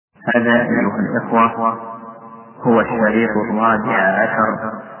هذا أيها الإخوة هو الشريط 11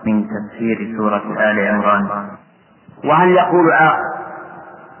 من تفسير سورة آل عمران. وهل يقول عاقل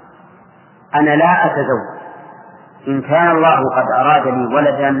أنا لا أتزوج إن كان الله قد أراد لي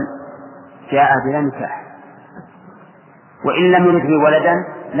ولدا جاء بلا نكاح، وإن لم يرد لي ولدا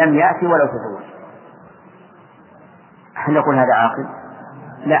لم يأتي ولو تزوج؟ هل يقول هذا عاقل؟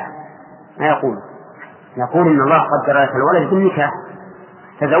 لا، ما يقول. يقول إن الله قدر لك الولد بالنكاح،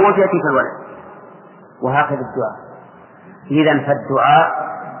 تزوج يأتيك الولد، وهكذا الدعاء. إذن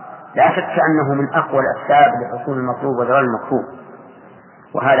فالدعاء لا شك أنه من أقوى الأسباب لحصول المطلوب وزوال المطلوب،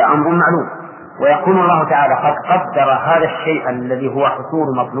 وهذا أمر معلوم. ويكون الله تعالى قد قدر هذا الشيء الذي هو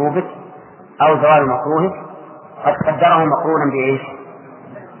حصول مطلوبك أو زوال مطلوبك، قد قدره مقرونا بإيش؟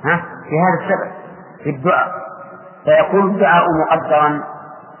 في هذا السبب، في الدعاء، فيكون الدعاء مقدرا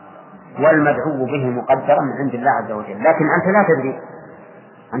والمدعو به مقدرا من عند الله عز وجل. لكن أنت لا تدري،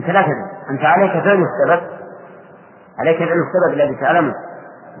 أنت عليك فعل السبب، عليك فعل السبب الذي تعلمه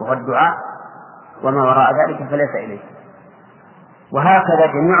وهو الدعاء، وما وراء ذلك فليس إليك. وهكذا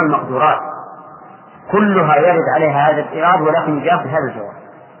جميع المقدورات كلها يرد عليها هذا الإراد، ولكن يجاب بهذا الجواب،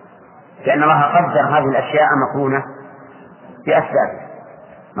 لأن الله قدر هذه الأشياء مقرونة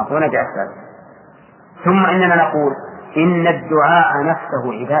بأسبابها. ثم إننا نقول إن الدعاء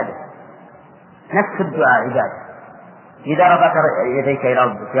نفسه عبادة، نفس الدعاء عبادة. إذا رفعت يديك إلى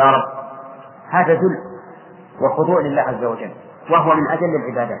ربك يا رب، هذا ذل وخضوع لله عز وجل، وهو من أجل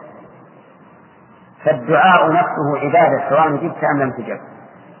العبادات. فالدعاء نفسه عبادة سواء جبت أم لم تجب.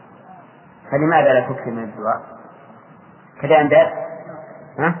 فلماذا لا تكثر من الدعاء؟ كذا عند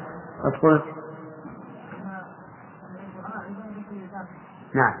وتقول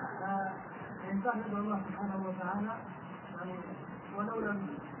نعم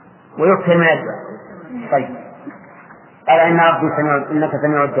ويكثر من الدعاء. طيب، قال إن ربي إنك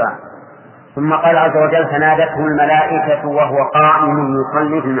سميع الدعاء. ثم قال عز وجل فنادته الملائكة وهو قائم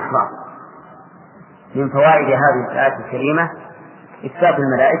يصلي في المحراب. من فوائد هذه الآية الكريمة إثبات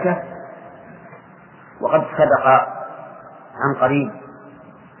الملائكة، وقد سبق عن قريب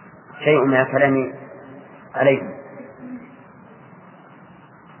شيء من الكلام عليهم،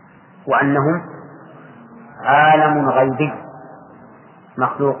 وأنهم عالم غيبي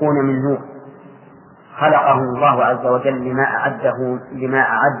مخلوقون من نور خلقهم الله عز وجل لما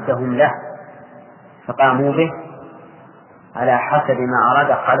أعدهم له، فقاموا به على حسب ما أراد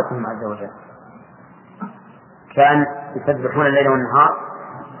خالقهم عز وجل، كان يسبحون الليل والنهار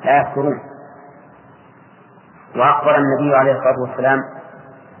لا يفترون. وأخبر النبي عليه الصلاة والسلام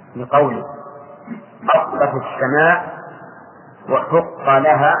بقوله أطت السماء وحق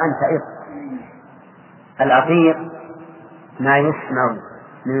لها أن تئط. العطير ما يسمع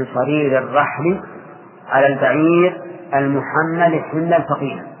من صرير الرحل على البعير المحمل حملا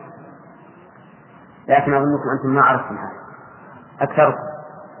ثقيلا، لكن أظنكم أنتم ما عرفتم هذا أكثركم.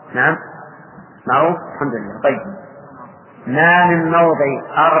 نعم معروف الحمد لله. طيب، ما من موضع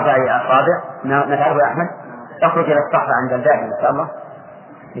 4 أصابع، ما تعرف يا أحمد؟ تخرج إلى الصحراء عند الداخل إن شاء الله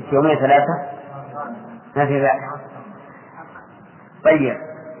في 2-3 ما في ذلك. طيب،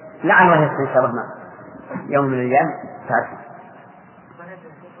 لعل الله إن شاء الله يوم من الأيام تعرف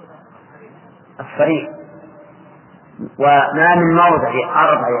الصريح. وما من موضع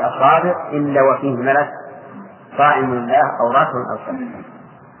 4 أصابع إلا وفيه ملك قائم لله أو راسل أو سلم.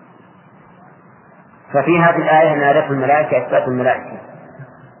 ففي هذه الآية نادته الملائكة إثبات الملائكة.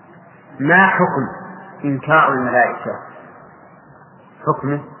 ما حكم إنكار الملائكة؟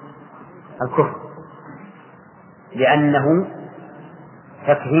 حكمه الكفر، لأنه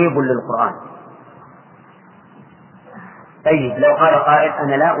تكذيب للقرآن. طيب، لو قال قائل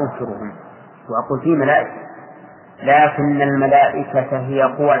أنا لا أنكرهم وأقول في ملائكة، لكن الملائكة هي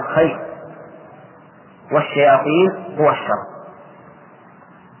قوى الخير والشياطين قوى الشر،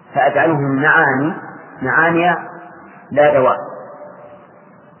 فأجعلهم معاني لا دواء،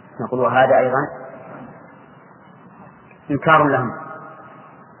 نقول هذا أيضا إنكار لهم،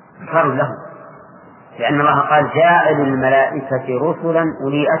 لأن الله قال جاء للملائكة رسلا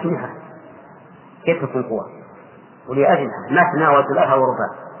أولي أجنحة. كيف تكون قوة أولي أجنحة؟ مثنى وثلاث ورباع.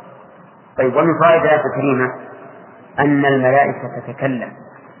 طيب، ومن فوائد الآية الكريمة أن الملائكة تتكلم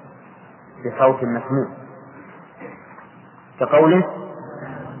بصوت مسموع كقوله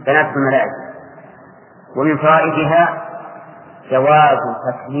تنادت الملائكة. ومن فوائدها جواز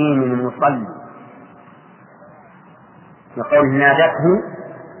تكليم المصلي كقوله نادته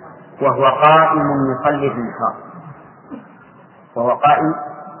وهو قائم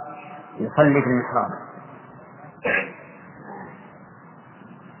يصلي في المحراب.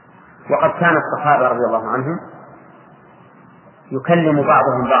 وقد كان الصحابة رضي الله عنهم يكلم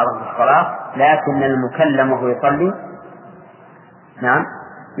بعضهم بعضا في الصلاة، لكن المكلم وهو يصلي نعم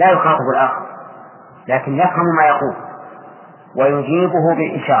لا يخاطب الآخر، لكن يفهم ما يقول ويجيبه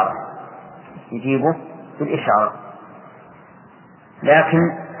بالإشارة، يجيبه بالإشارة. لكن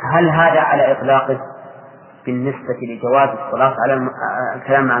هل هذا على إطلاقه بالنسبة لجواز الصلاة على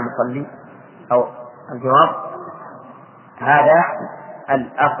الكلام مع المصلي؟ أو الجواب هذا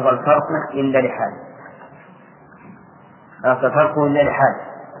الأفضل تركه إلا لحاجة، الأفضل تركه إلا لحاجة،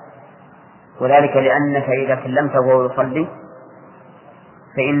 وذلك لأنك إذا كلمته وهو يصلي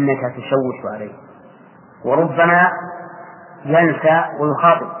فإنك تشوش عليه، وربما ينسى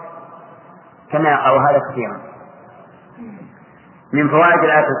ويخاطب كما يقع هذا كثيرا. من فوائد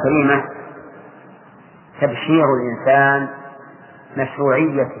الآية الكريمة تبشير الإنسان،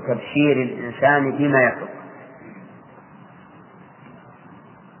 مشروعية تبشير الإنسان بما يترك،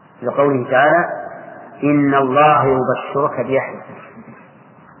 لقوله تعالى إن الله يبشرك بيحيى،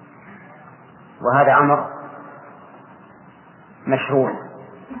 وهذا أمر مشروع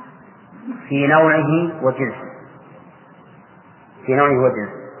في نوعه وجنسه، في نوعه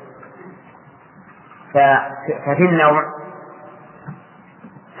وجنسه. ففي النوع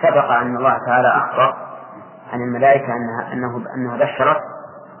سبق أن الله تعالى أخبر عن الملائكة أنه بشرت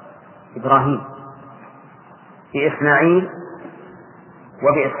إبراهيم بإسماعيل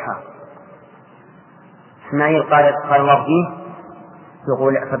وبإسحاق. إسماعيل قال الله فيه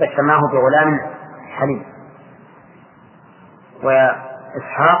فبشرناه بغلام حليم،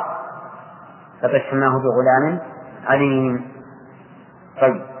 وإسحاق فبشرناه بغلام عليم.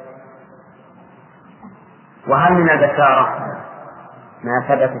 طيب، وهل من البشارة ما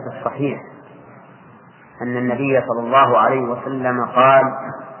ثبت في الصحيح أن النبي صلى الله عليه وسلم قال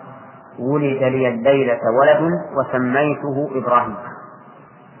ولد لي الليلة ولد وسميته إبراهيم،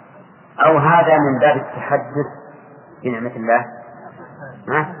 أو هذا من باب التحدث بنعمة الله؟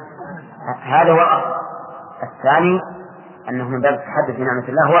 هذا هو الأصل. الثاني أنه من باب التحدث بنعمة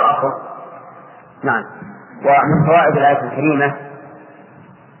الله هو الأصل. نعم. ومن فوائد الآية الكريمة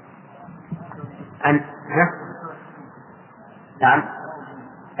أن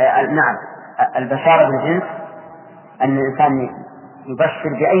نعم البشارة بالجنس، أن الإنسان يبشر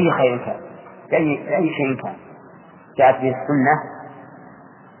بأي خير كان، بأي شيء كان. جاءت به السنة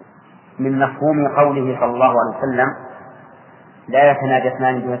من مفهوم قوله صلى الله عليه وسلم لا يتناجى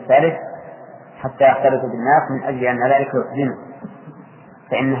اثنان دون الثالث حتى يختلطوا بالناس من أجل أن ذلك يحزنه،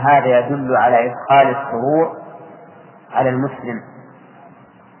 فإن هذا يدل على إدخال السرور على المسلم،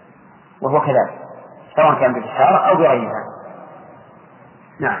 وهو كذلك سواء كان بالبشارة أو بغيرها.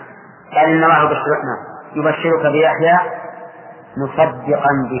 نعم. قال إن الله يبشرك بيحيى مصدقا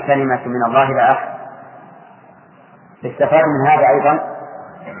بكلمة من الله لا أحد. استفاد من هذا أيضا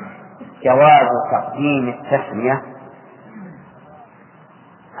جواز تقديم التسمية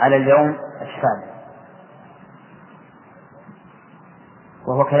على اليوم السابع،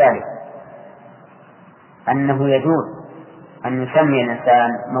 وهو كذلك أنه يجوز أن يسمي الإنسان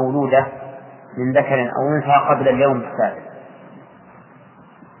مولوده من ذكر أو أنثى قبل اليوم السابع،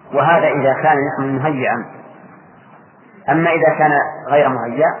 وهذا إذا كان الاسم مهيئا. أما إذا كان غير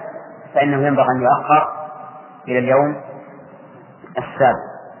مهيئ فإنه ينبغي أن يؤخر إلى اليوم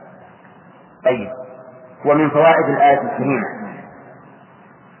السابع. طيب، ومن فوائد الآية الكريمة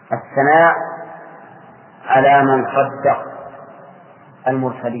الثناء على من صدق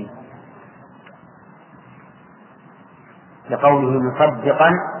المرسلين، لقوله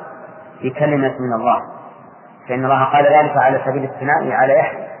مصدقا بكلمة من الله، فإن الله قال ذلك على سبيل الثناء على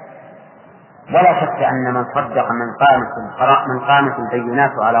يحيى. ولا شك أن من صدق من قامت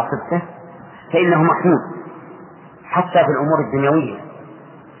البينات على صدقه فإنه محمود حتى في الأمور الدنيوية.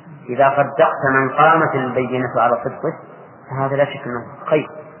 إذا صدقت من قامت البينة على صدقه فهذا لا شك أنه خير.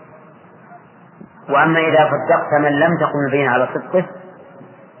 وأما إذا صدقت من لم تقم البينة على صدقه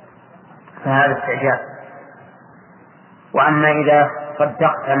فهذا استعجال. وأما إذا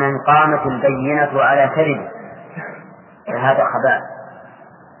صدقت من قامت البينة على كذبه فهذا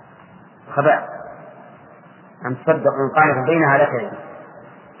خباء أن تصدق من قامت البينة على كذبه.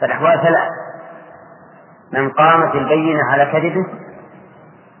 فالأحوال ثلاث: من قامت البينة على كذبه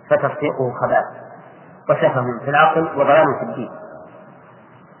فتصديقه خباء وسفه في العقل وضلال في الدين،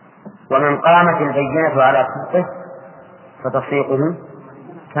 ومن قامت البينة على صدقه فتصديقه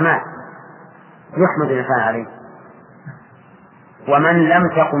كمال يحمد الإنسان عليه، ومن لم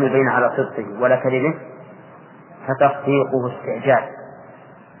تقم البينة على صدقه ولا كذبه فتصديقه استعجال.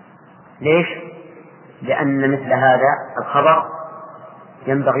 ليش؟ لأن مثل هذا الخبر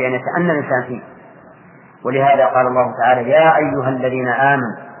ينبغي أن يتأنى الإنسان فيه. ولهذا قال الله تعالى يا أيها الذين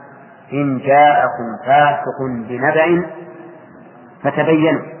آمنوا إن جاءكم فاسق بنبأ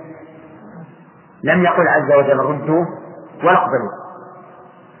فتبينوا. لم يقل عز وجل ردوا ولا اقبلوا،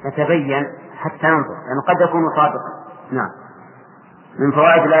 فتبين حتى ننظر، لأنه قد يكون صادقا. نعم. من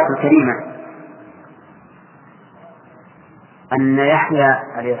فوائد الآية الكريمة أن يحيى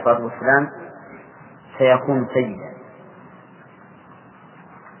عليه الصلاة والسلام سيكون سيدا،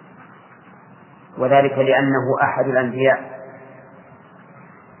 وذلك لأنه أحد الأنبياء،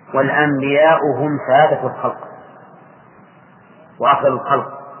 والأنبياء هم سادة الخلق وأفضل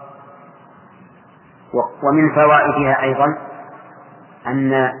الخلق. ومن فوائدها أيضا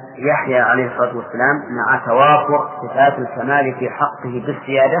أن يحيى عليه الصلاة والسلام مع توافر صفات الكمال في حقه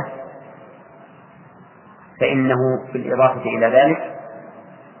بالسيادة، فإنه بالإضافة إلى ذلك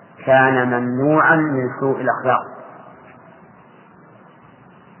كان ممنوعا من سوء الأخلاق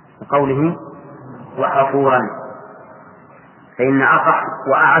بقوله وحفورا، فإن أصح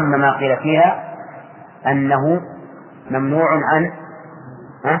وأعم ما قيل فيها أنه ممنوع عن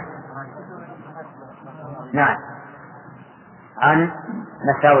نعم عن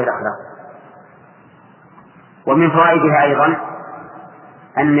مساوي الأخلاق. ومن فوائدها أيضا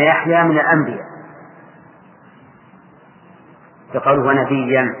أن يحيى من الأنبياء بقوله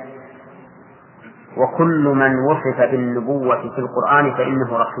نبيا، وكل من وصف بالنبوة في القرآن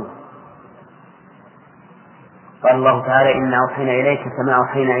فإنه رسول. قال الله تعالى إنا أوحينا إليك كما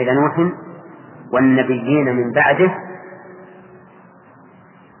أوحينا إلى نوح والنبيين من بعده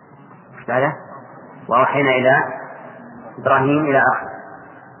وأوحينا إلى إبراهيم إلى آخر.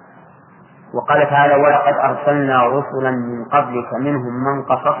 وقال تعالى ولقد أرسلنا رسلا من قبلك منهم من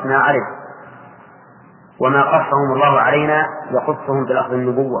قصصنا عليه، وما قصهم الله علينا يقصهم بلفظ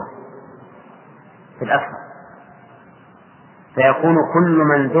النبوة في الأكثر، فيكون كل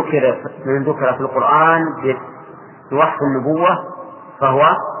من ذكر في القرآن بوصف النبوة فهو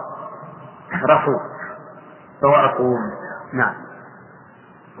رسول. نعم.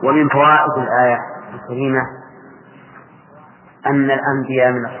 ومن فوائد الآية الكريمة أن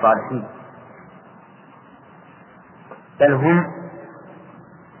الأنبياء من الصالحين، بل هم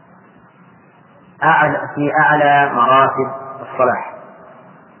في أعلى مراتب الصلاح،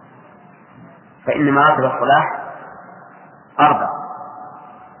 فإن مراتب الصلاح 4: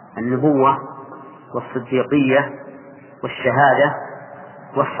 النبوة والصديقية والشهادة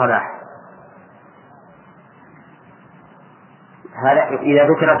والصلاح. هذا إذا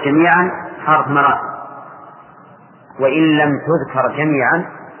ذكرت جميعا صارت مراتب، وإن لم تذكر جميعا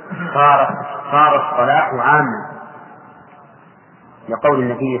صار الصلاح عاما، لقول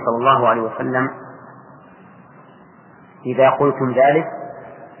النبي صلى الله عليه وسلم إذا قلتم ذلك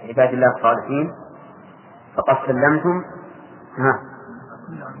عباد الله الصالحين فقد سلمتم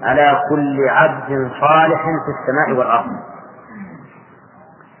على كل عبد صالح في السماء والأرض.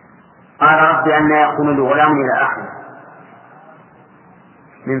 قال رب أن يكون لي غلام إلى آخره.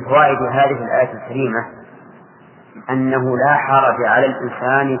 من فوائد هذه الآية الكريمة أنه لا حرج على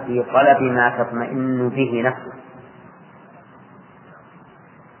الإنسان في طلب ما تطمئن به نفسه،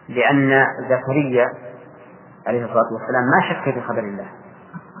 لأن زكريا عليه الصلاة والسلام ما شك في خبر الله،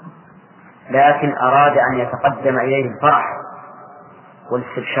 لكن أراد أن يتقدم إليه الفرح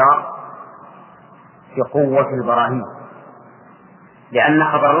والاستبشار بقوة البراهين، لأن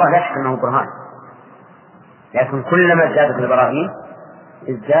خبر الله لا شك أنه برهان، لكن كلما ازدادت البراهين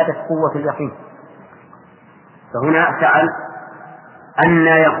ازدادت قوة اليقين. فهنا سأل أن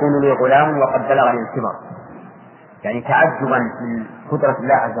يكون لي غلام وقد بلغني الكبر، يعني تعجبا من قدرة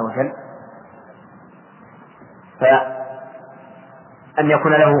الله عز وجل، فأن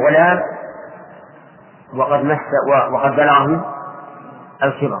يكون له غلام وقد بلغه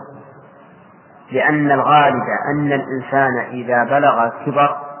الكبر، لأن الغالب أن الإنسان إذا بلغ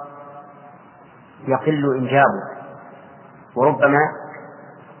الكبر يقل إنجابه وربما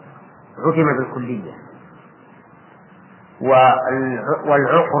عدم بالكلية.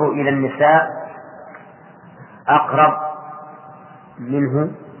 والعقر إلى النساء أقرب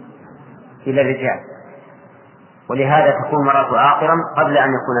منه إلى الرجال، ولهذا تكون المرأة عاقرا قبل أن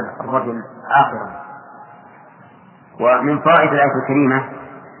يكون الرجل عاقرا. ومن فوائد الآية الكريمة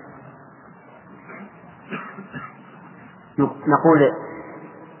نقول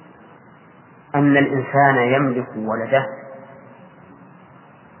أن الإنسان يملك ولده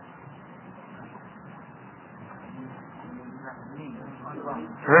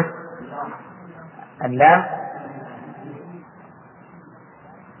اللام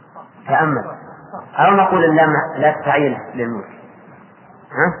تأمل، أو نقول اللام لا تتعين للملك.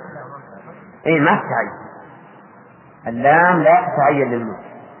 ما تتعين، اللام لا تتعين للملك،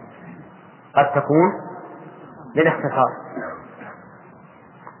 قد تكون للاختصار،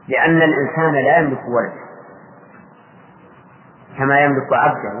 لأن الإنسان لا يملك ولد، كما يملك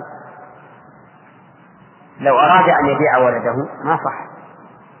عبده، لو أراد أن يبيع ولده ما صح.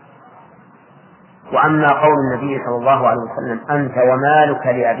 وأما قول النبي صلى الله عليه وسلم أنت ومالك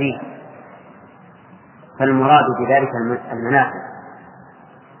لأبيك، فالمراد بذلك المنافع،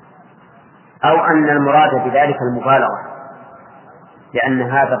 أو أن المراد بذلك المبالغة، لأن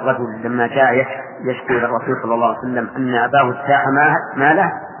هذا الرجل لما جاء يشكو إلى الرسول صلى الله عليه وسلم أن أباه استاح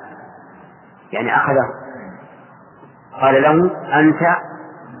ماله، يعني أخذه، قال له أنت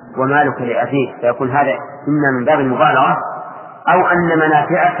ومالك لأبيك، فيكون هذا إما من باب المبالغة، أو أن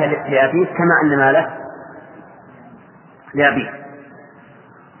منافعك لأبيك كما أن مالك لأبيك.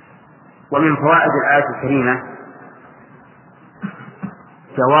 ومن فوائد الآية الكريمة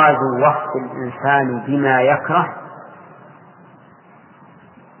جواز وصف الإنسان بما يكره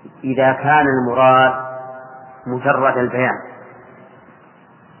إذا كان المراد مجرد البيان،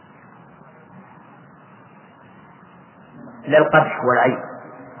 لا القدح والعيب،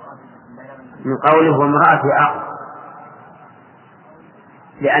 من قوله وامرأة عاقر،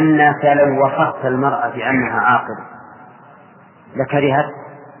 لأنك لو وصفت المرأة بأنها عاقر لكرهت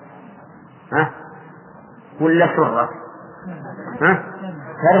ولا سرت؟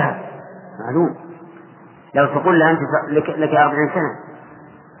 كرهت، معلوم. لو تقول لها أنت لك 40 سنة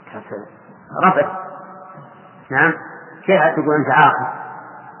رفض، نعم، كرهت، تقول أنت عاقر.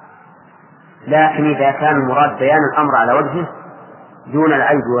 لكن إذا كان المراد بيان الأمر على وجهه دون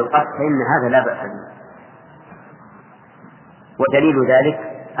العيب والقصد فإن هذا لا بأس به. ودليل ذلك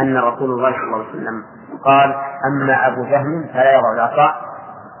أن رسول الله صلى الله عليه وسلم قال أما أبو جهل فلا يضع العصا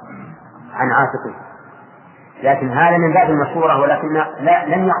عن عاتقه، لكن هذا من باب المشورة، ولكن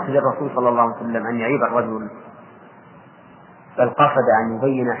لم يقصد الرسول صلى الله عليه وسلم أن يعيب الرجل، بل قصد أن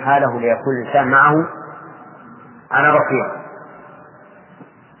يبين حاله ليكون الإنسان معه على بصيرة.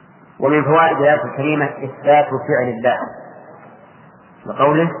 ومن فوائد الآية الكريمة إثبات فعل الله،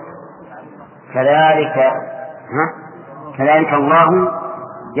 وقوله كذلك الله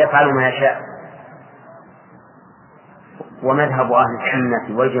يفعل ما يشاء. ومذهب أهل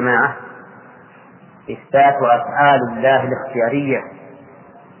السنة والجماعة إثبات أفعال الله الاختيارية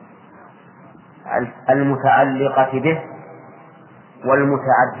المتعلقة به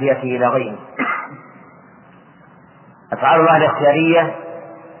والمتعدية إلى غيره. أفعال الله الاختيارية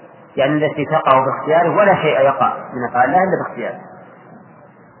يعني التي تقع باختياره، ولا شيء يقع من أفعال الله إلا باختياره،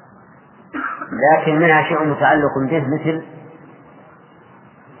 لكن منها شيء متعلق به مثل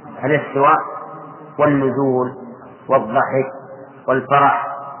الاستواء والنزول والضحك والفرح،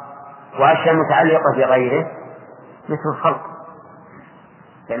 وأشياء متعلقة بغيره مثل الخلق،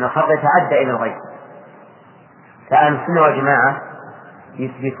 لأن الخلق يتعدى إلى الغير. فأهل السنة والجماعة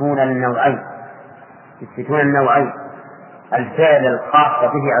يثبتون النوعين، الفعل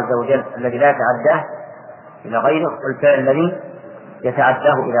الخاص به عز وجل الذي لا يتعداه إلى غيره، والفعل الذي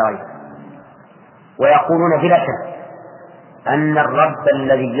يتعداه إلى غيره. ويقولون بلا شك أن الرب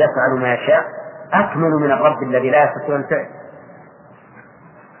الذي يفعل ما يشاء أكمل من الرب الذي لا يستطيع الفعل.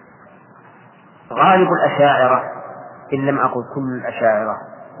 غالب الأشاعرة إن لم أقل كل الأشاعرة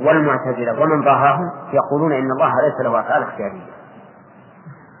والمعتزلة ومن ضاهاهم يقولون إن الله ليس له أفعال اختيارية،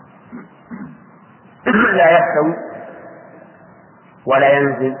 لا يستوي ولا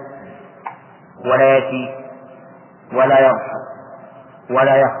ينزل ولا يأتي ولا يضحك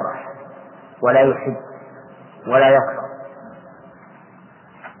ولا يفرح ولا يحب ولا يكره،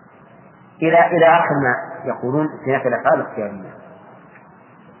 إلى آخر ما يقولون في نفي الأفعال الاختيارية.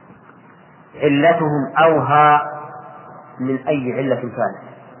 علتهم أوهى من أي علة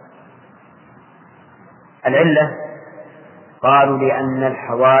كانت. العلة قالوا لأن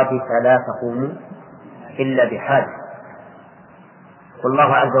الحوادث لا تقوم إلا بحادث،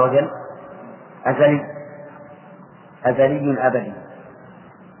 والله عز وجل أزلي أبدي،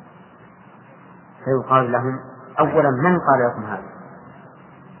 فيقال لهم أولا من قال لكم هذا؟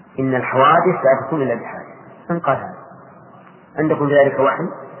 إن الحوادث لا تكون إلا بحادث، من قال هذا؟ عندكم ذلك وحي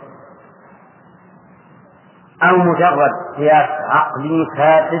أو مجرد قياس عقلي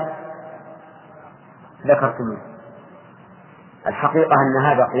فاسد ذكرتموه؟ الحقيقة أن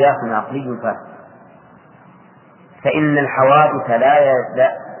هذا قياس عقلي فاسد، فإن الحوادث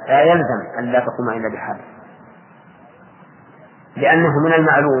لا يلزم أن لا تقوم إلا بحادث، لأنه من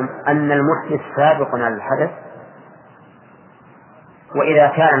المعلوم أن المحدث سابق على الحدث، وإذا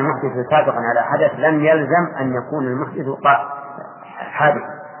كان المحدث سابقا على حدث لم يلزم أن يكون المحدث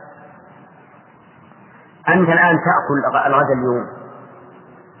حادثا. أنت الآن تأكل الغد اليوم،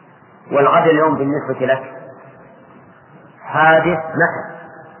 والغد اليوم بالنسبة لك حادث متى؟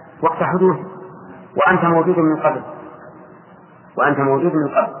 وقت حدوثه، وأنت موجود من قبل،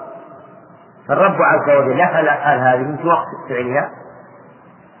 فالرب عز وجل يفعل الأفعال هذه في وقت فعلها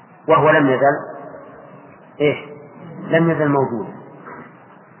وهو لم يزل لم يزل موجودا.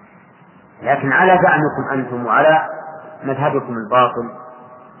 لكن على زعمكم أنتم وعلى مذهبكم الباطل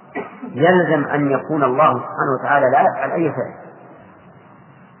يلزم أن يكون الله سبحانه وتعالى لا يفعل أي فعل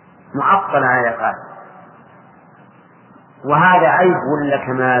معطل على الأفعال، وهذا عيب ولا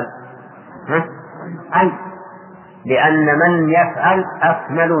كمال؟ عيب، لأن من يفعل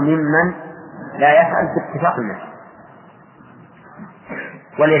أكمل ممن لا يفعل باتفاق الناس.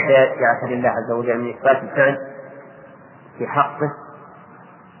 وليس يعتري الله عز وجل من إثبات الفعل في حقه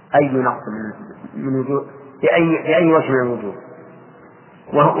أي نقص من وجوه بأي وجه من الوجوه.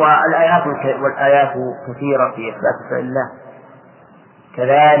 والآيات كثيرة في إثبات فعل الله.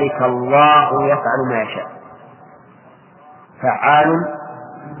 كذلك الله يفعل ما يشاء فعال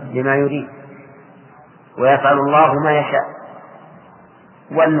لما يريد ويفعل الله ما يشاء.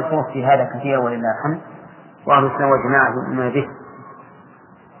 والنصوص في هذا كثيرة ولله الحمد، وأهل السنة والجماعة يؤمنون به.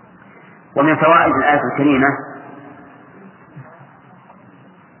 ومن فوائد الآية الكريمة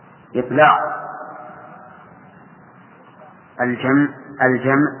إطلاق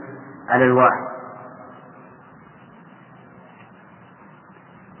الجمع على الواحد،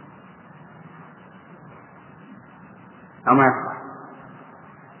 أو ما يصح.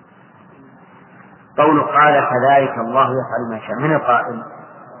 قوله قال كذلك الله يفعل ما يشاء، من القائل؟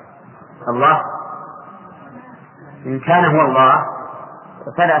 الله. إن كان هو الله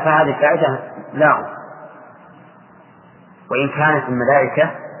فهذه الفائدة لا، وإن كانت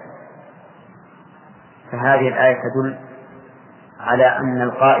الملائكة فهذه الآية تدل على أن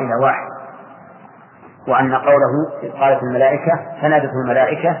القائل واحد، وأن قوله قالت الملائكة فنادته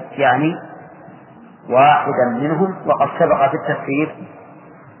الملائكة يعني واحدا منهم، وقد سبق في التفسير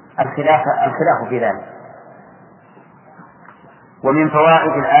الخلاف في ذلك. ومن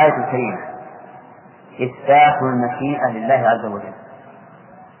فوائد الآية الكريمة إثبات المشيئة لله عز وجل،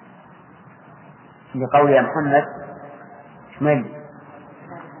 لقول يا محمد شمل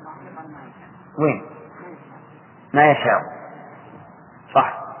وين ما يشاء،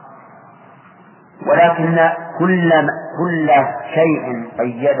 صح. ولكن كل شيء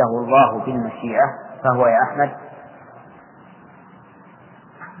قيده الله بالمشيئة فهو يا أحمد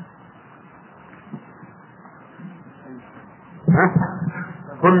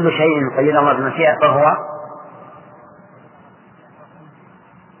كل شيء قيده الله بالمشيئة فهو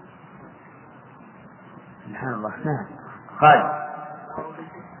سبحان الله خالد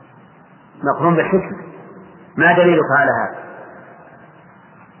مقرون بالحكمة. ما دليلك على هذا؟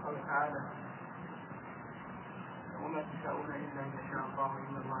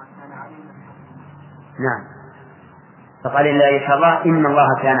 نعم، فقال إلا يشاء الله إن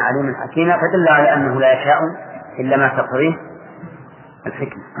الله كان عليما حكيما، فدل على أنه لا يشاء إلا ما تقتضيه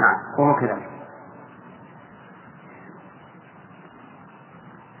الحكمة. نعم، وهو كذلك.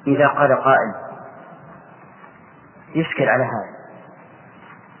 إذا قال قائل يشكل على هذا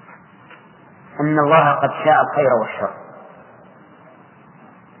أن الله قد شاء الخير والشر،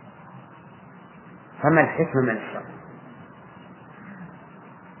 فما الحكمة من الشر؟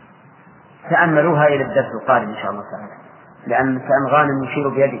 تأملوها إلى الدرس القادم إن شاء الله تعالى، لأن كان غانم يشير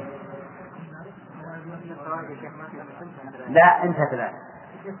بيده. لا انتهت الآن.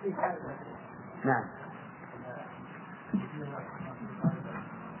 نعم.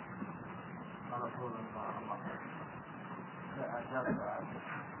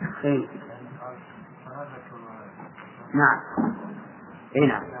 إيه؟ نعم. إيه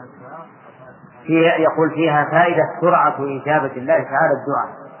نعم. يقول فيها فائدة سرعة إجابة الله تعالى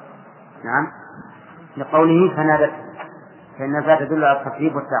الدعاء. نعم، لقوله فنادت، فإن ذات تدل على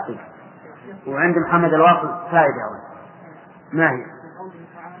التقريب والتعقيب. وعند محمد الواصل فائدة أولا، ما هي؟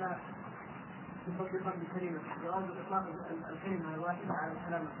 مصدقا بكلمة جواز إطلاق الكلمة الواحدة على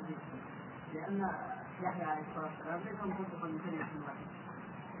الكلام الكثير، لأن يحيى عليه الصلاة والسلام ليس مصدقا بكلمة واحدة،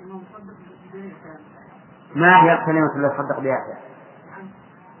 إنه مصدق بدليل كامل. ما هي الكلمة التي صدق بها يحيى؟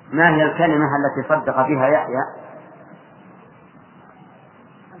 ما هي الكلمة التي صدق بها يحيى؟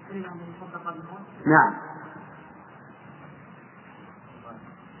 الكلمة التي صدق بها؟ نعم.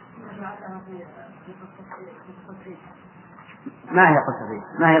 ما هي قصة فيه؟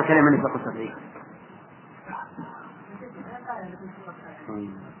 ما هي الكلمة التي قصة فيه؟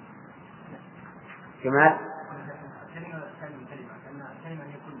 جمال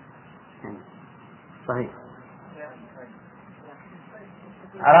صحيح.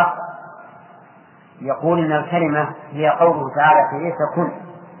 عرفت؟ يقول إن الكلمة هي قوله تعالى في تكن،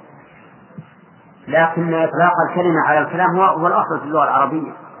 لكن إطلاق الكلمة على الكلام هو الأصل في اللغة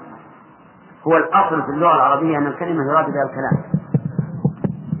العربية، هو الأصل في اللغة العربية أن الكلمة يراد بها الكلام.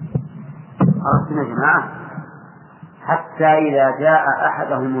 أرسلنا جماعة حتى إذا جاء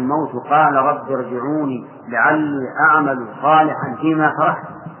أحدهم الموت قال رب ارجعوني لعلي أعمل صالحا فيما تركت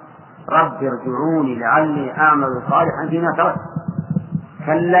رب ارجعوني لعلي أعمل صالحا فيما تركت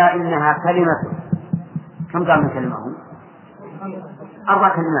كلا إنها كلمة. كم قال من كلمة هو؟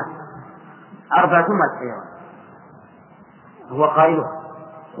 4 كلمات 4 ثم الحيوان هو قائله.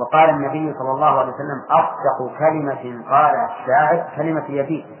 وقال النبي صلى الله عليه وسلم أصدق كلمة قال الشاعر كلمة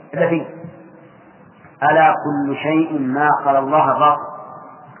يبيت الذي ألا كل شيء ما خلا الله باطل.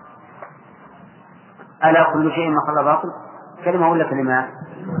 ألا كل شيء ما خلا باطل كلمة ولا كلمات؟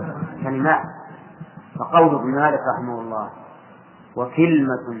 كلمات. فقول ابن مالك رحمه الله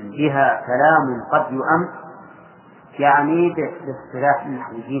وكلمة بها كلام قد يؤم يعني باصطلاح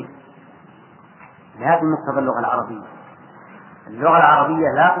النحويين لا بمقتضى اللغة العربية. اللغة العربية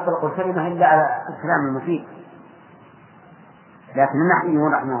لا تطلق الكلمة إلا على الكلام المفيد، لكن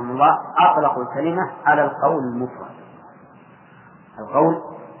النحويون رحمهم الله أطلقوا الكلمة على القول المفرد. القول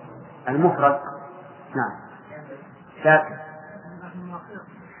المفرد. نعم. شاكر.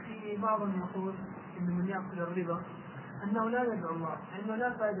 في بعض النصوص إن من يأكل الربا أنه لا يدعو الله لأنه لا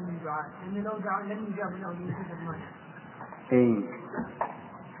فائدة من دعاء لأنه لو دعا لم يجاب له من يجيب المال. إيه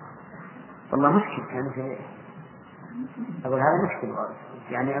والله مشكل يعني شيء. أقول هذا مشكل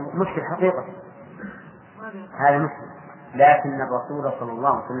يعني مشكل حقيقة هذا مشكل. لكن الرسول صلى الله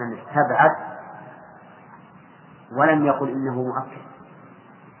عليه وسلم استبعد ولم يقل إنه مؤكد.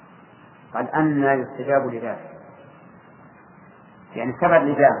 قال أن يستجاب لذلك يعني استبعد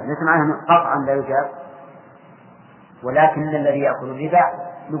الإجابة ليس معناه قطعا لا يجاب. ولكن الذي يأكل الربا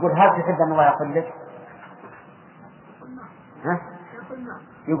يقول هل تحب أن الله يقول لك؟ ها؟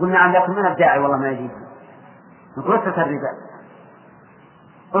 يقول نعم لكن من الداعي والله ما يجيب. نقول اترك الربا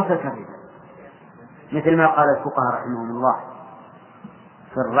اترك الربا مثل ما قال الفقهاء رحمهم الله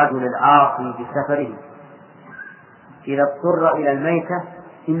في الرجل العاصي بسفره إذا اضطر إلى الميتة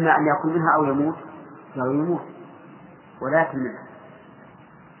إما أن يأكل منها أو يموت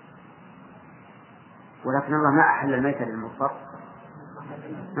ولكن الله ما أحل الميتة للمضطر.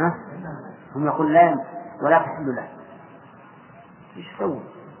 هم يقول لا ولا تحل له. إيش سوي؟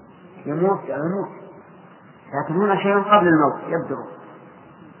 يموت. لكن هنا شيء قبل الموت يبدو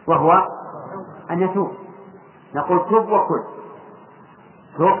وهو أن يتوب. نقول توب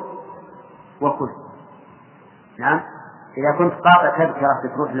وكل. نعم. إذا كنت قاطع تذكرة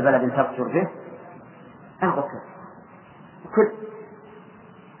تروح لبلد تبشر به أنقذ كل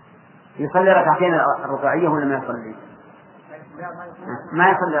يصلي ركعتين الرباعية ولا ما يصلي؟ ما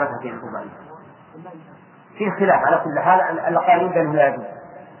يصلي ركعتين الرباعية. في خلاف على كل حال. القائلين بأنه لا يجوز.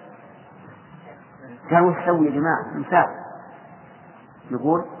 كانوا يسوي يا جماعة مسافر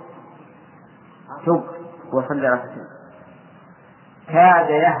نقول توب وصلي ركعتين. كاد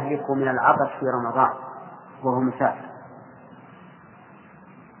يهلك من العطش في رمضان وهو مسافر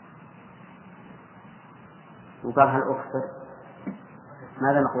وقال هل أفطر؟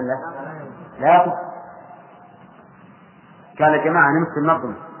 ماذا نقول له؟ لا تفطر. قال يا جماعة نمت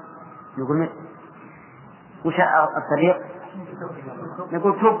المظلم نقول وش الطريق؟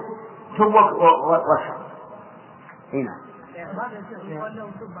 نقول توب واشرب.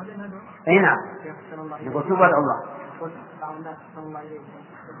 هنا نقول توب وادعو الله. بعض الناس صلى الله عليه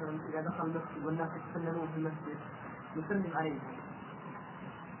وسلم إذا دخل المسجد والناس يتسللون في المسجد يسلم عليهم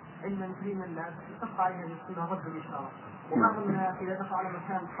علما كريما الناس يتقى عليها السنة رد الإشارة. وبعض الناس إذا دخل على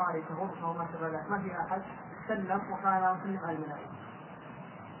مكان خارج غرفة وما شابه ذلك ما في أحد سلم وقال وسلم على الملائكة.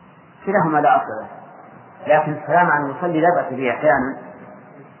 كلاهما لا أصل له. لكن السلام على المصلي لا بأس به أحيانا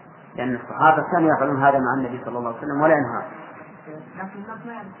لأن الصحابة كانوا يفعلون هذا مع النبي صلى الله عليه وسلم ولا ينهى. لكن الناس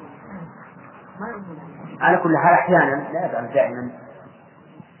ما يعرفون على كل حال أحيانا لا يفعل دائما.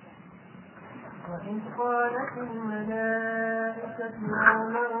 وإذ قالت الملائكة يا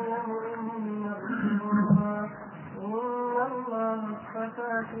مريم إن الله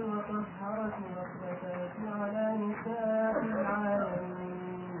اصطفاك وطهرك واصطفاك على نساء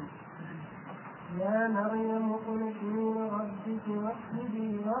العالمين يا مريم اقنتي لربك واسجدي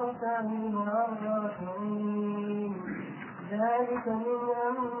واركعي مع الراكعين ذلك من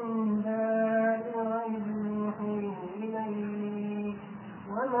أنباء الغيب يوحيه إليك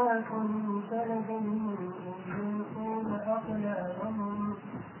وما كنت لديهم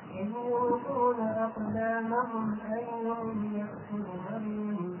إذ يلقون أقلامهم أيهم يكفر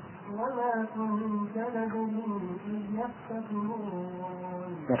مريم وما كنت لديهم إذ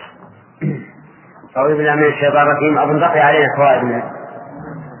يختصمون. أعوذ بالله من الشيطان الرجيم. أظن بقي علينا فوائد منه.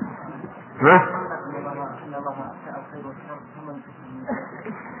 نعم.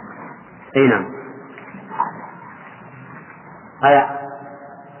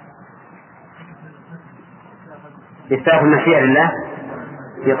 إثبات المشيئة لله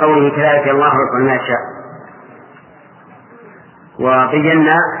في قوله كذلك الله يفعل ما يشاء.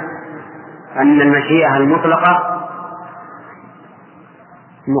 وبينا أن المشيئة المطلقة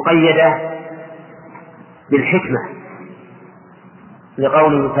مقيدة بالحكمة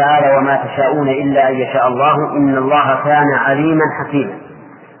لقوله تعالى وما تشاءون إلا أن يشاء الله إن الله كان عليما حكيما.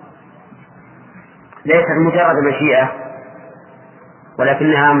 ليست مجرد مشيئة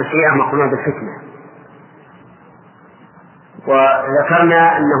ولكنها مشيئة مقرونة بالحكمة.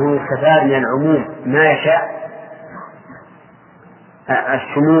 وذكرنا أنه يستفاد من العموم ما يشاء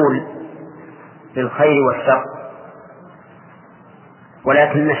الشمول للخير والشر،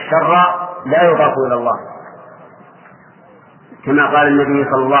 ولكن الشر لا يضاف إلى الله كما قال النبي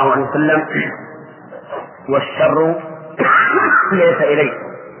صلى الله عليه وسلم والشر ليس إليه.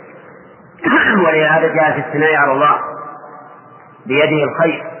 ولهذا جاء في الثناء على الله بيده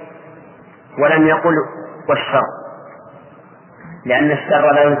الخير ولم يقل والشر، لأن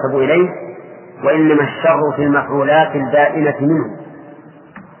الشر لا ينسب إليه، وإنما الشر في المفعولات الدائمة منه،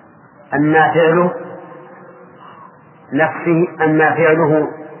 أما فعله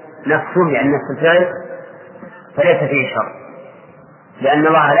نفسه يعني نفس الفعل فليس فيه شر، لأن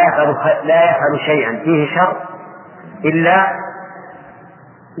الله لا يفعل شيئا فيه شر إلا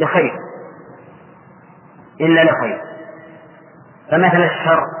لخير. فمثل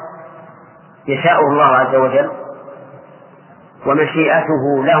الشر يشاءه الله عز وجل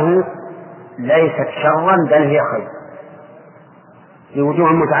ومشيئته له ليست شرا بل هي خير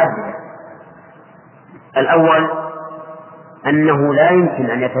لوجوه متعددة. الأول أنه لا يمكن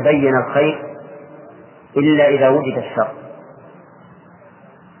أن يتبين الخير إلا إذا وجد الشر،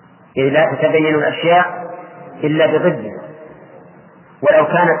 إذ لا تتبين الأشياء إلا بضدها، ولو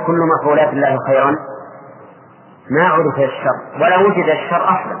كانت كل مفعولات الله خيرا ما عرف الشر ولا وجد الشر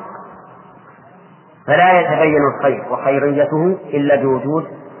أصلا، فلا يتبين الخير وخيريته إلا بوجود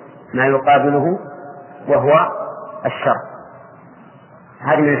ما يقابله وهو الشر.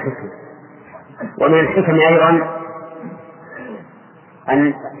 هذه من الحكم. ومن الحكم أيضا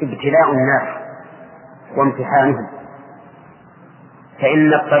أن ابتلاء الناس وامتحانهم،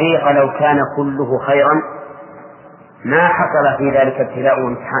 فإن الطريق لو كان كله خيرا ما حصل في ذلك ابتلاء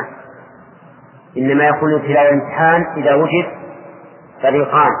وامتحان، إنما يكون ابتلاء وامتحان إذا وجد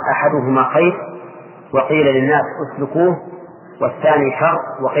طريقان أحدهما خير وقيل للناس اسلكوه، والثاني شر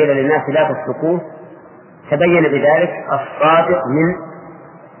وقيل للناس لا تسلكوه، تبين بذلك الصادق من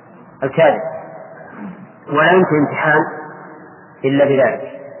الكاذب، ولا يمكن امتحان إلا بذلك.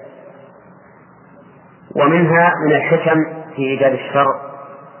 ومنها من الحكم في إيجاد الشر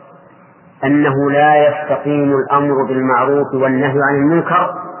أنه لا يستقيم الأمر بالمعروف والنهي عن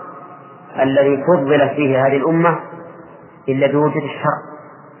المنكر الذي فضل فيه هذه الأمة إلا بوجود الشر،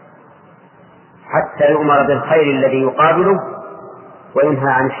 حتى يؤمر بالخير الذي يقابله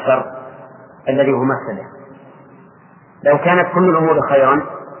وينهى عن الشر الذي هو مفسده. لو كانت كل الأمور خيرا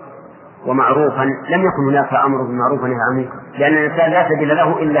ومعروفا لم يكن هناك أمر بالمعروف ونهي عن المنكر، لأن الإنسان لا سبيل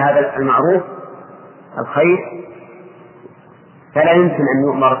له إلا هذا المعروف الخير، فلا يمكن أن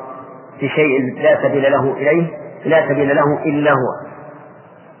يؤمر بشيء لا سبيل له إلا هو.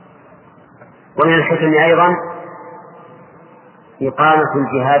 ومن الحكم أيضا إقامة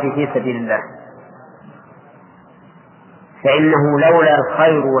الجهاد في سبيل الله، فإنه لولا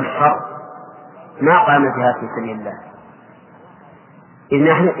الخير والشر ما قام الجهاد في سبيل الله، إذ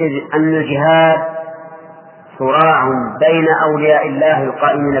أن الجهاد صراع بين أولياء الله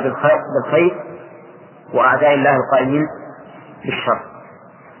القائمين بالخير وأعداء الله القائمين بالشر،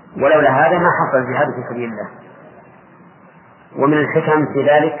 ولولا هذا ما حصل الجهاد في سبيل الله. ومن الحكم في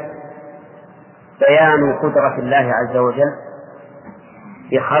ذلك بيان قدرة الله عز وجل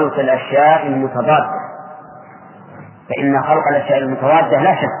بخلق الأشياء المتضادة، فإن خلق الأشياء المتضادة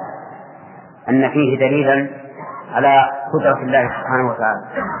لا شك أن فيه دليلا على قدرة الله سبحانه وتعالى.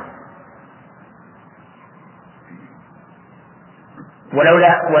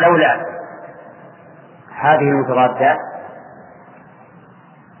 ولولا هذه المتضادات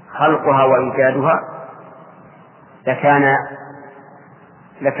خلقها وإيجادها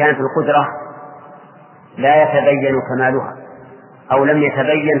لكانت القدرة لا يتبين كمالها، أو لم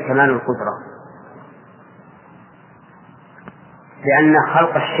يتبين كمال القدرة، لأن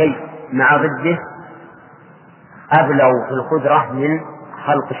خلق الشيء مع ضده أبلغ في القدرة من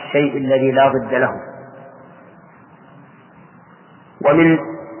خلق الشيء الذي لا ضد له. ومن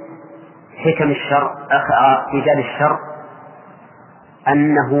حكم الشر إيجاد الشر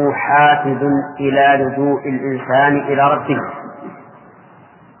أنه حافز إلى لجوء الإنسان إلى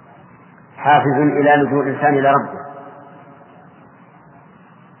ربه،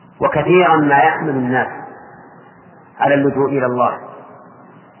 وكثيرا ما يحمل الناس على اللجوء إلى الله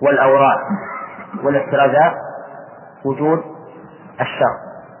والأوراق والاحترازات وجود الشر،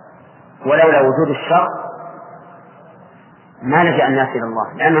 ولولا وجود الشر ما لجأ الناس إلى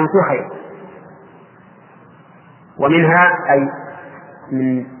الله لأنهم في خير. ومنها أي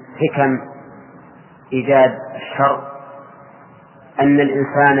من حكم إيجاد الشر أن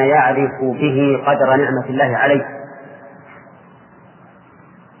الإنسان يعرف به قدر نعمة الله عليه،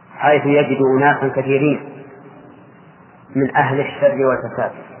 حيث يجد أناسا كثيرين من أهل الشر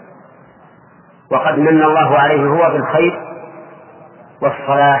والفساد وقد من الله عليه هو بالخير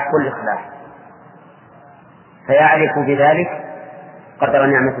والصلاح والإصلاح، فيعرف بذلك قدر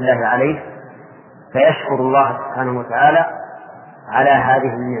نعمة الله عليه فيشكر الله سبحانه وتعالى على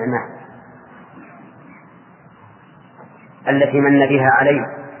هذه النعمة التي من بها عليه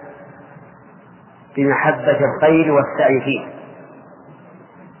بمحبة الخير والسعي فيه،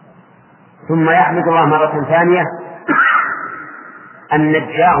 ثم يحمد الله مرة ثانية أن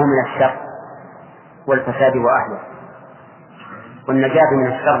نجاه من الشر والفساد وأهله. والنجاة من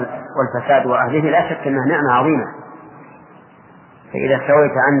الشر والفساد وأهله لا شك أنها نعمة عظيمة، فإذا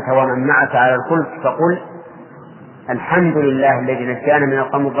سويت أنت ومن معك على الفلك فقل الحمد لله الذي نجانا من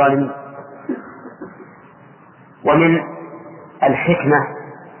القوم الظالمين. ومن الحكمة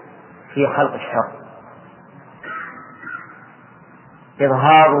في خلق الشر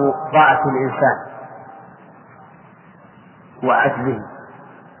إظهار ضعف الإنسان وعجزه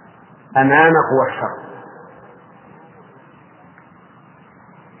أمام قوى الشر،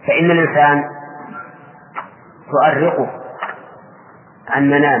 فإن الإنسان تؤرقه عن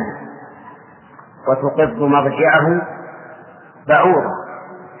منامه وتقض مضجعه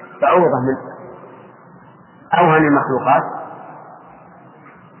بعوضة من أوهن المخلوقات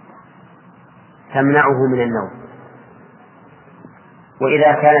تمنعه من النوم،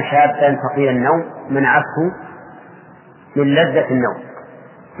 وإذا كان شابا ثقيل النوم منعته من لذة النوم،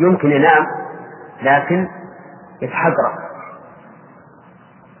 يمكن ينام لكن يتحقرق،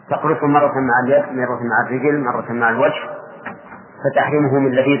 تقرص مرة مع اليد مرة مع الرجل مرة مع الوجه فتحرمه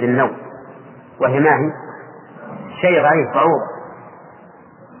من لذيذ النوم، وهي ما هي شيء ضعيف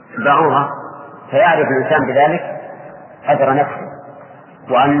بعوضة، فيعرف الإنسان بذلك قدر نفسه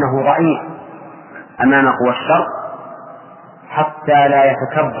وأنه ضعيف أمام قوى الشر حتى لا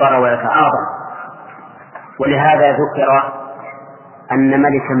يتكبر ويتعاظم. ولهذا ذكر أن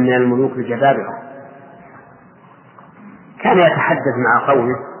ملكا من الملوك الجبابرة كان يتحدث مع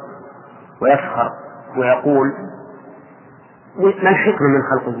قومه ويسخر ويقول ما الحكمة من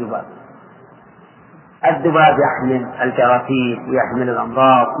خلق الذباب؟ الذباب يحمل الجراثيم ويحمل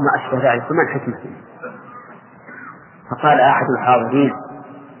الأمراض وما أشبه ذلك، فما الحكمة فيه؟ فقال أحد الحاضرين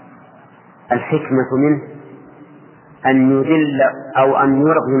الحكمة منه أن يذل أو أن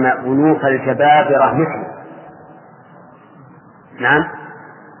يرغم أنوف الجبابرة مثله. نعم،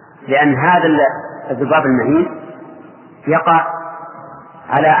 لأن هذا الذباب المهين يقع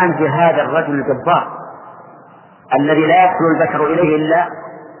على أنف هذا الرجل الجبار الذي لا يدخل البشر إليه إلا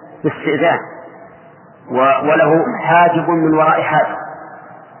باستئذان، وله حاجب من وراء حاجب،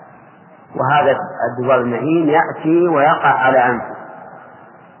 وهذا الذباب المهين يأتي ويقع على أنفه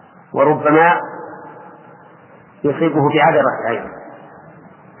وربما يصيبه بعذرة أيضا.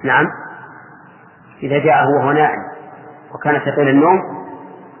 نعم، إذا جاءه وهو نائم وكان ثقيل النوم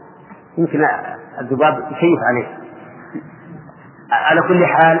يمكن الذباب يشيف عليه. على كل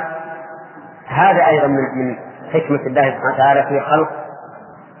حال هذا أيضا من حكمة الله سبحانه وتعالى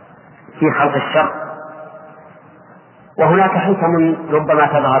في خلق الشر. وهناك حكم ربما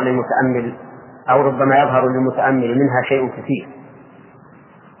تظهر للمتأمل أو ربما يظهر للمتأمل منها شيء كثير،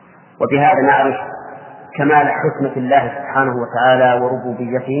 وبهذا نعرف كمال حكمة الله سبحانه وتعالى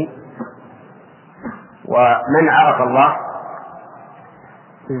وربوبيته. ومن عرف الله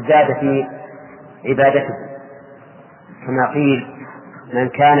ازداد في عبادته، كما قيل من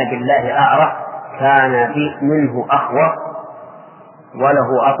كان بالله أعرف كان منه أخوة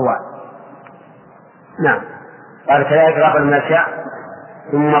وله أطوع. نعم، قال كذلك رب ما شاء.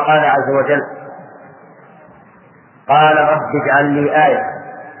 ثم قال عز وجل قال رب اجعل لي آية،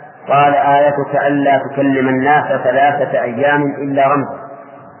 قال آيتك ألا تكلم الناس 3 أيام إلا رمزا.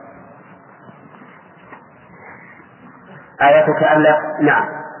 آيتك ألا، نعم،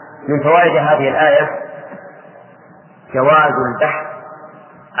 من فوائد هذه الآية جواز البحث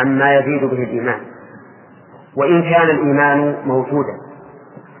عما يزيد به الإيمان، وإن كان الإيمان موجودا،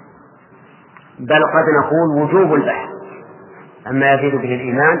 بل قد نقول وجوب البحث عما يزيد به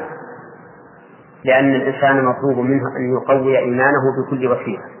الإيمان، لأن الإنسان مطلوب منه أن يقوي إيمانه بكل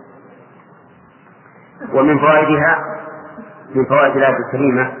وسيلة. ومن فوائدها من فوائد الآية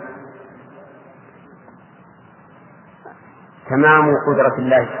الكريمة تمام قدرة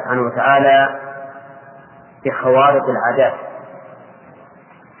الله سبحانه وتعالى بخوارق العادات،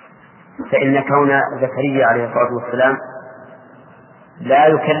 فإن كون زكريا عليه الصلاة والسلام لا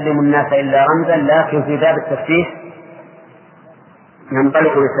يكلم الناس إلا رمزا، لكن في باب التفتيح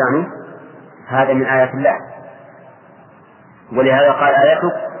ينطلق لسانه، هذا من آيات الله. ولهذا قال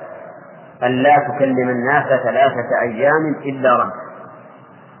آياتك أن لا تكلم الناس 3 أيام إلا رمزا.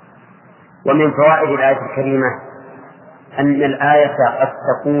 ومن فوائد الآية الكريمة أن الآية قد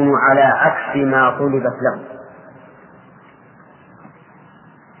تكون على عكس ما طلبت له،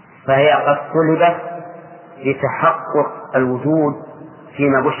 فهي قد طلبت لتحقق الوجود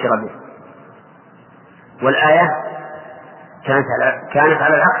فيما بشر به، والآية كانت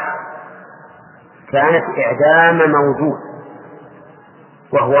على العكس، كانت إعدام موجود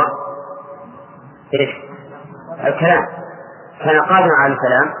وهو الكلام، كان قادرا على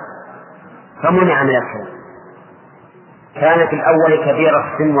الكلام فمنع من الكلام. كان في الأول كبير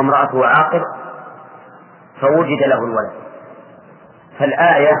السن وامرأته عاقر فوجد له الولد،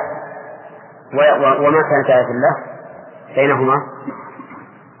 فالآية وما كانت آية الله بينهما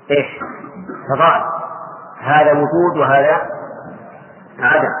تضاد، هذا وجود وهذا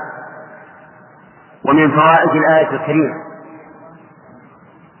عدم. ومن فوائد الآية الكريمة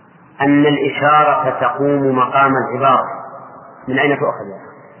أن الإشارة تقوم مقام العبارة. من أين تؤخذ يا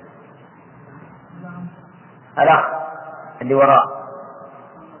الأخ اللي وراء؟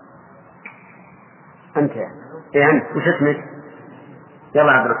 أنت أنت وش اسمك؟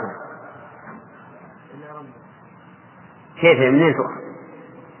 يلا عبد الرحمن. كيف منين تؤخذ؟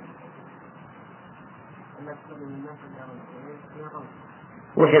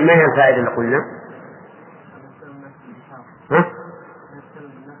 وش ما هي الفائدة اللي قلنا؟ ها؟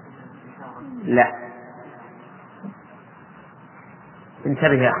 لا،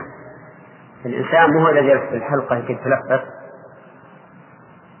 انتبه يا أخي، الإنسان مو هو الذي يلبس الحلقة كي تلفت.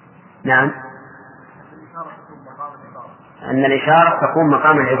 نعم، أن الإشارة تكون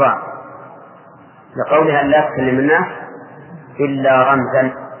مقام العبارة لقولها لا تكلم الناس إلا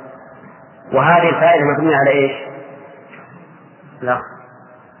رمزا. وهذه الفائدة مبنية على إيش؟ لا،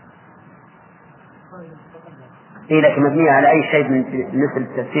 لكن مبنية على أي شيء من مثل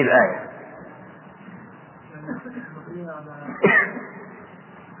تفسير الآية.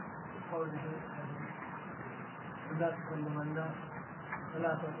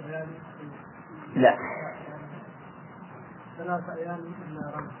 لا، 3 أيام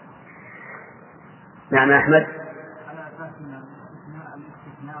إلا رمز. نعم يا أحمد.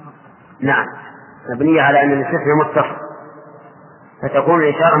 نعم، مبنية على أن الاستثناء متصل فتكون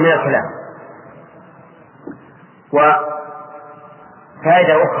الإشارة من الكلام. وفائدة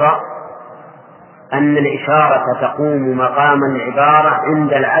أخرى أن الإشارة تقوم مقام العبارة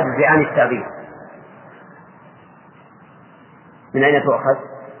عند العجز عن التعبير. من أين تؤخذ؟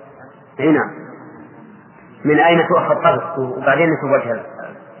 هنا. من أين تؤخذ قبل وبعدين نشوف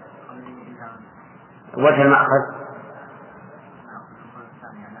وجه المأخذ؟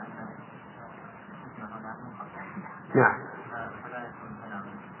 نعم،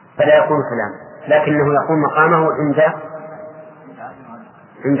 فلا يكون كلام، لكنه يقوم مقامه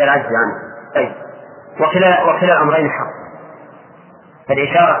عند العجز عنه. طيب، وكلا الأمرين حق،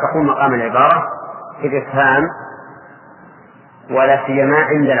 فالإشارة تقوم مقام العبارة في الإفهام ولا سيما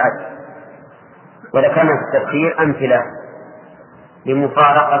عند العجز. وذكرنا في التفسير أمثلة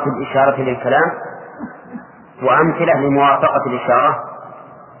لمفارقة الإشارة للكلام وأمثلة لموافقة الإشارة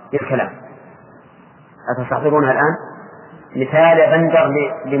للكلام. أتستحضرونها الآن؟ مثال بندر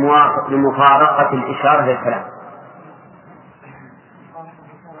لمفارقة الإشارة للكلام.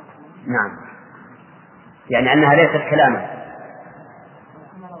 نعم، يعني أنها ليست كلاما.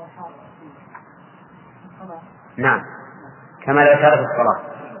 نعم، كما لو إشارة الصلاة،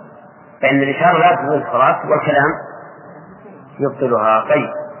 فإن الإشارة لا تبطل الصلاة والكلام يبطلها. طيب،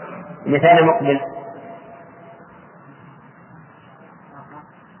 مثال مقبل،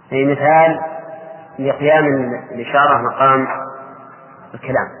 أي مثال لقيام الإشارة مقام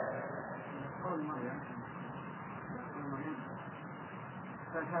الكلام.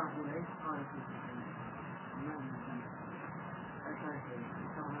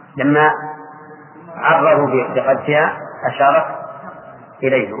 لما عرضوا بقدسها أشارت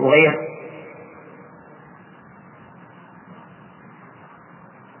إليه. وغير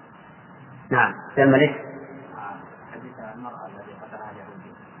نعم، لما ليش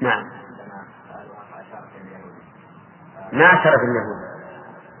نعم ما أشارت اليهود،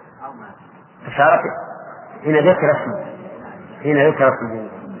 أشارت هنا ذكر اسمه.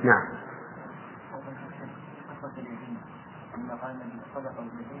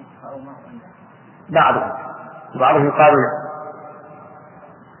 نعم، بعضهم قالوا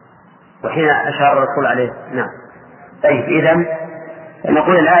وحين أشار الرسول عليه. نعم. طيب، إذن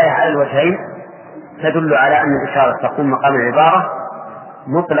نقول الآية على الوجهين تدل على أن الإشارة تقوم مقام العبارة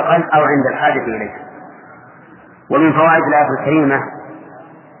مطلقا أو عند الحاجة إليه. ومن فوائد الآية الكريمة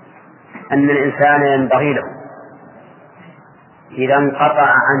أن الإنسان ينبغي له إذا انقطع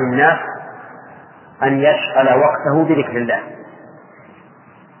عن الناس أن يشغل وقته بذكر الله،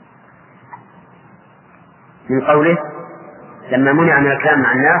 من قوله لما منع من الكلام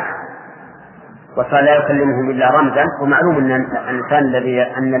مع الناس وصار لا يكلمهم إلا رمزا. ومعلوم أن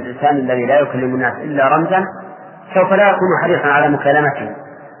الإنسان الذي لا يكلم الناس إلا رمزا سوف لا يكون حريصا على مكالمتهم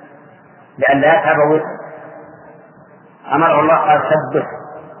لأن لا يتعبوا. أمره الله قال سبح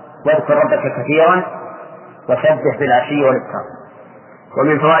واذكر ربك كثيرا وسبح بالعشي والإبكار.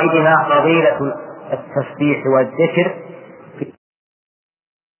 ومن فوائدها فضيلة التسبيح والذكر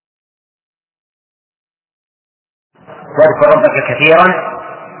واذكر ربك كثيرا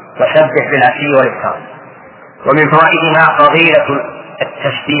وسبح بالعشي والإبكار. ومن فوائدها فضيلة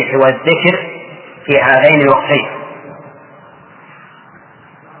التسبيح والذكر في هذين الوقتين،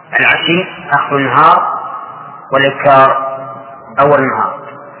 العشي آخر النهار والإبكار أول النهار.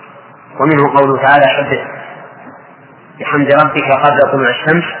 ومنه قوله تعالى سبح بحمد ربك قبل طلوع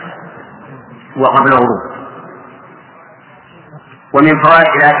الشمس وقبل الغروب. ومن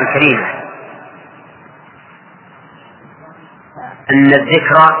فوائد الآية الكريمة أن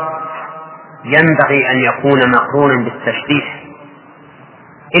الذكر ينبغي أن يكون مقرونا بالتسبيح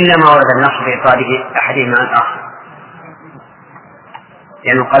إلا ما ورد النص في إفراده أحدهما عن الآخر،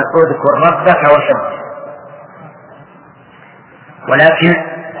 لأنه قال اذكر ربك وسبح، ولكن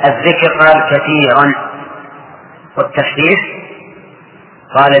الذكر قال كثيرا والتسبيح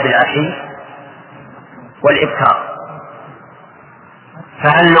قال بالعشي والإبكار.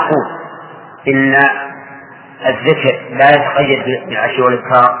 فهل نقول إن الذكر لا يتقيد بالعشي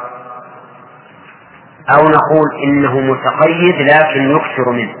والإبكار، أو نقول إنه متقيد لكن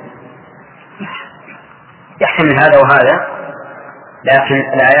يكثر منه؟ يحتمل هذا وهذا، لكن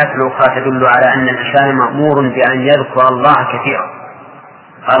الآيات الأخرى تدل على أن الإنسان مأمور بأن يذكر الله كثيرا.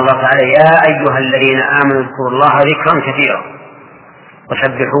 قال الله تعالى يا أيها الذين آمنوا اذكروا الله ذكرا كثيرا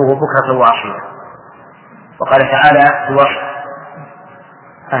وسبحوه بكرة وأصيلا. وقال تعالى في وصف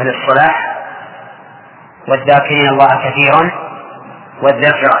أهل الصلاح والذاكرين الله كثيرا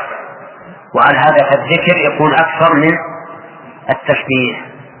والذاكرات. وعلى هذا فالذكر يكون أكثر من التسبيح،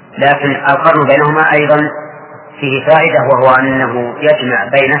 لكن القرن بينهما أيضا فيه فائدة، وهو أنه يجمع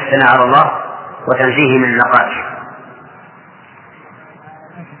بين الثناء على الله وتنزيه من النقائص.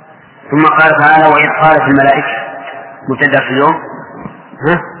 ثم قال تعالى وإذ قالت الملائكة مبتدأ في اليوم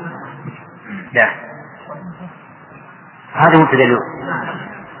لا هذا مبتدأ اليوم.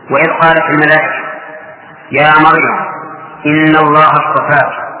 وإذ قالت الملائكة يا مريم إن الله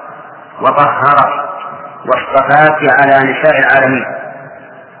اصطفاك وطهرك واصطفاك على نساء العالمين.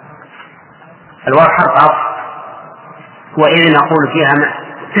 الواو حرف عطف، وإذ نقول فيها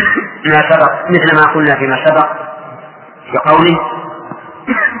ما سبق مثل ما قلنا فيما سبق في قوله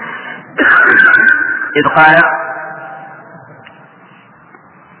إذ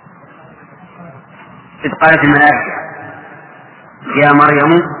قالت الملائكة يا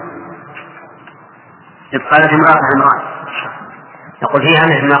مريم، إذ قالت امرأة عمران، نقول فيها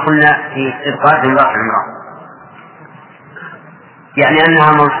مثل ما قلنا في إذ قالت امرأة عمران، يعني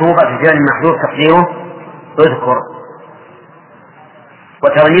أنها منصوبة في فعل محذوف تقديره اذكر.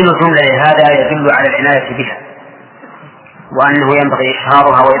 وترميم الجملة لهذا يدل على العناية بها، وأنه ينبغي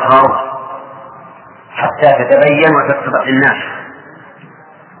إشهارها وإظهارها حتى تتبين وتتضح للناس.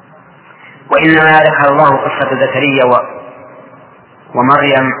 وإنما ذكر الله قصة زكريا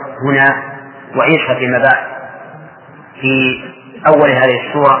ومريم هنا وعيسى فيما بعد في أول هذه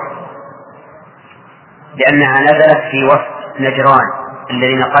السورة لأنها نزلت في وفد نجران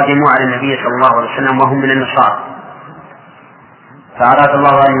الذين قدموا على النبي صلى الله عليه وسلم وهم من النصارى، فأراد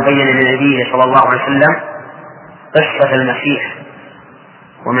الله أن يبين للنبي صلى الله عليه وسلم قصة المسيح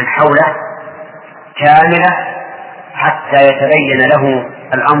ومن حوله كاملة حتى يتبين له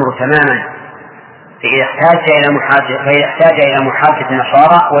الأمر تماما، فإذا احتاج إلى محاجة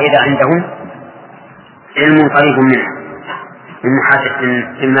النصارى وإذا عندهم علم قريب منه من محاجة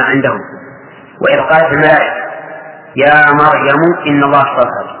مما عندهم. وإذ قالت الملائكة يا مريم إن الله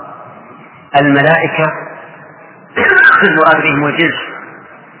اصطفاك، الملائكة المراد بهم الجنس،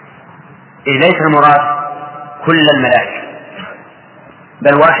 إذ ليس المراد كل الملائكة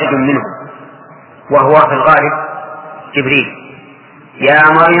بل واحد منهم وهو في الغالب جبريل. يا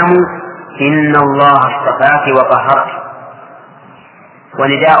مريم إن الله اصطفاك وطهرك،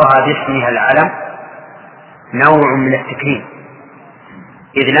 ونداؤها باسمها العلم نوع من التكريم،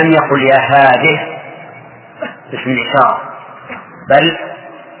 إذ لم يقل يا هذه اسم الإشارة، بل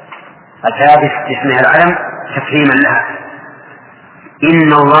أتى باسمها العلم تكريما لها.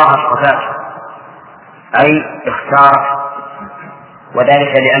 إن الله اصطفاك أي اختار،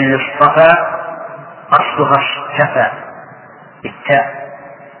 وذلك لأن اصطفى أصلها اصطفى بالتاء،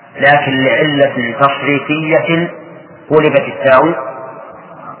 لكن لعلة تصريفية قلبت التاء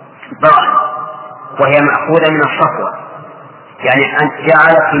ضاء، وهي مأخوذة من الصفوة، يعني أن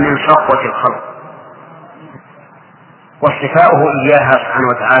جعلك من صفوة الخلق، واصطفاؤه إياها سبحانه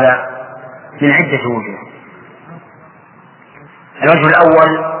وتعالى من عدة وجوه. الوجه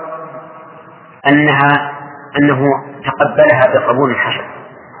الأول أنه تقبلها بقبول حسن،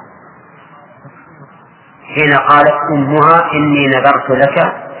 حين قالت أمها إني نذرت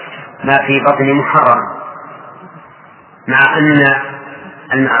لك ما في بطني محررا، مع أن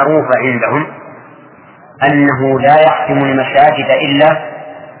المعروف عندهم أنه لا يحكم المساجد إلا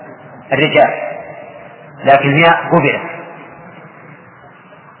الرجال، لكن هي قبلت.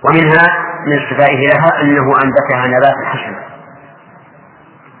 ومنها من اصطفائه لها أنه أنبتها نباتا حسنا،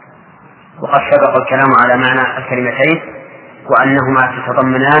 وقد سبق الكلام على معنى الكلمتين وأنهما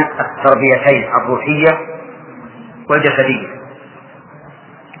تتضمنان التربيتين الروحية والجسدية.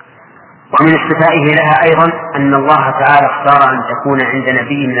 ومن اصطفائه لها أيضا أن الله تعالى اختار أن تكون عند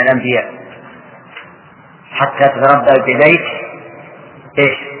نبي من الأنبياء حتى تتربى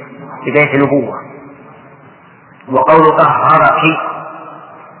ببيت نبوة. وقول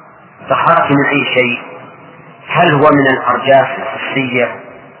طهرك من أي شيء، هل هو من الأرجاس الحسية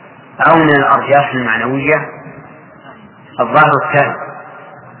أو من الأرجاس المعنوية؟ الظاهر الثاني،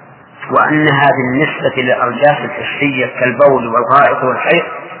 وأنها بالنسبة للأرجاس الحسية كالبول والغائط والحيض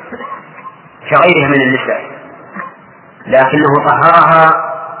كغيرها من النساء، لكنه طهرها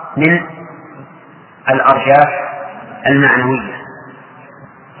من الأرجاس المعنوية،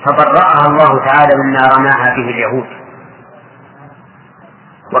 فبرأها الله تعالى مما رماها به اليهود،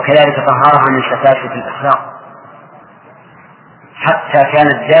 وكذلك طهرها من شتات الأخلاق، حتى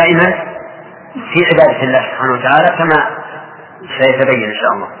كانت دائما في عبادة الله سبحانه وتعالى كما سيتبين إن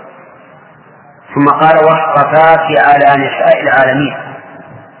شاء الله. ثم قال واصطفاك على نساء العالمين،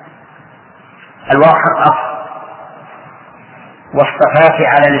 الواو حرف عطف، واصطفاك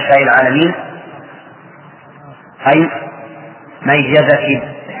على نساء العالمين أي ميزك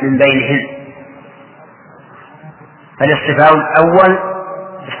من بينهن. فالاصطفاء الأول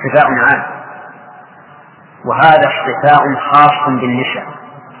اصطفاء عام، وهذا اصطفاء خاص بالنساء،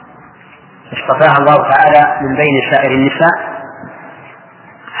 اصطفاها الله تعالى من بين سائر النساء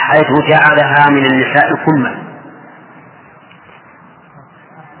حيث جعلها من النساء الكمل.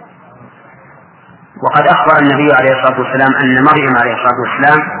 وقد أخبر النبي عليه الصلاة والسلام أن مريم عليه الصلاة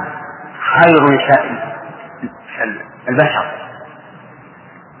والسلام خير نساء البشر،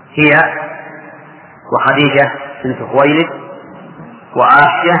 هي وخديجة بنت خويلد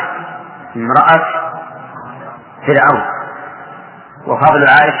وعائشة امرأة فرعون، وفضل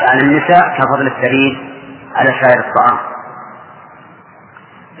عائشة على النساء كفضل الثريد على سائر الطعام،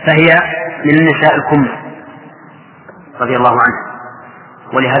 فهي من النساء الكمل رضي الله عنها.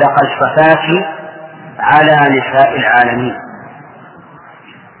 ولهذا قال اصطفاك على نساء العالمين.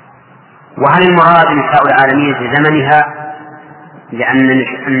 وهل المراد نساء العالمين في زمنها؟ لأن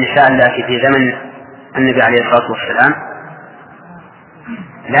النساء التي في زمن النبي عليه الصلاة والسلام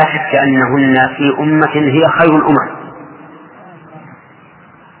لا شك أنهن في أمة هي خير الأمم،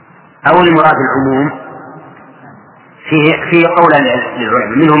 أو المراد العموم فيه قولا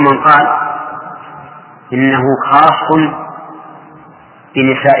للعلماء، منهم من قال إنه خاص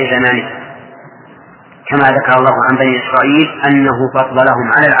بنساء زمانه، كما ذكر الله عن بني إسرائيل أنه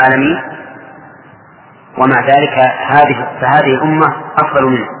فضلهم على العالمين، ومع ذلك فهذه الأمة أفضل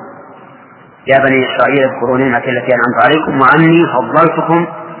منه. يا بني إسرائيل اذكروا نعمتي التي أنعمت عليكم وأني فضلتكم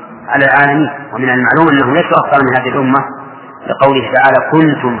على العالمين. ومن المعلوم أنه ليس أفضل من هذه الأمة، لقوله تعالى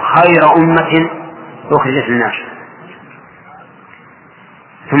كنتم خير أمة أخرجت للناس.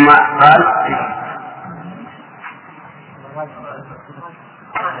 ثم قال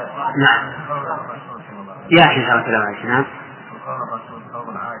نعم يا أخي صلى الله عليه وسلم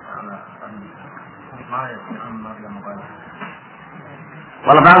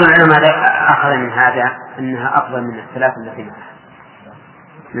والله بعض العلماء أخذ من هذا أنها أفضل من الثلاث التي معها،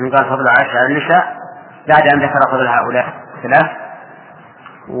 من قال فضل عائشة على النساء بعد أن ذكر فضل هؤلاء الثلاث،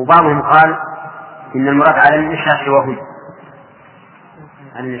 وبعضهم قال إن المراد على النساء سواهن،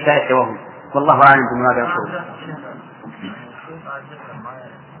 على النساء سواهن، والله أعلم بمراد رسوله.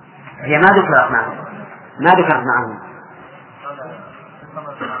 هي ما ذكرت معهم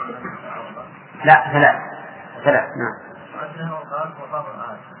لا ثلاث نعم.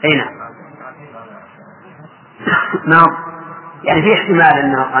 أي نعم. نعم، يعني في احتمال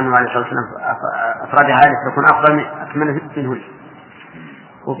أنه عليه الصلاة والسلام أفرادها لتكون أفضل أكمل منهن،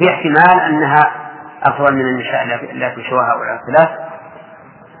 وفي احتمال أنها أفضل من النساء التي شوها أو الاختلاف،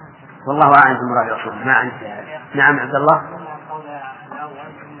 والله أعلم بمراد رسوله. ما عندي هذا. نعم عبد الله.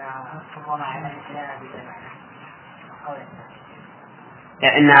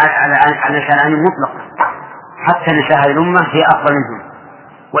 إن على الإنسان مطلق، حتى نساء هذه الأمة هي أفضل منهم،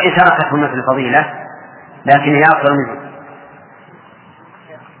 وإن تركتهن في الفضيلة لكن هي أفضل منهم.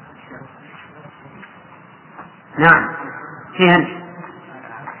 نعم فيهن.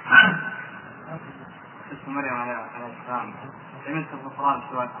 مريم عليه السلام سمعت في القرآن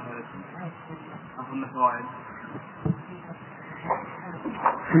سؤال أظن فوائد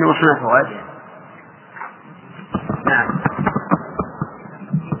إنه وصلنا فوائد. نعم.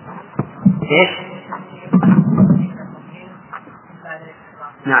 إيش؟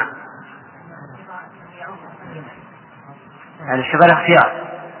 نعم. هذا الشبه الاختيار،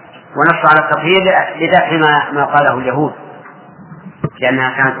 ونص على التطهير لدفع ما قاله اليهود لأنها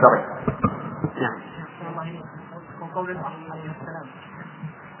كانت بغي. نعم. وقول الأخ عليه السلام.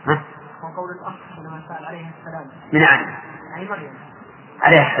 وقول الأخ لما سأل عليه السلام. من عن؟ أي مريم.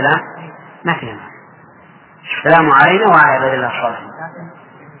 عليه السلام ما فيها معنى. السلام علينا وعلى عباد الله الصالحين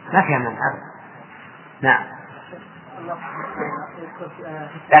ما فيها معنى. نعم.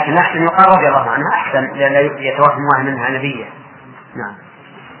 لكن أحسن يقال رضي الله عنها أحسن لأن يتوهمها منها نبية. نعم.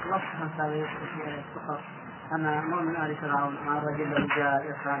 الله سبحانه وتعالى يذكر في السقر أن مؤمن آل فرعون مع الرجل الذي جاء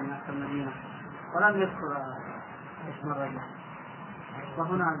يسعى من أقصى المدينة ولم يذكر اسم الرجل،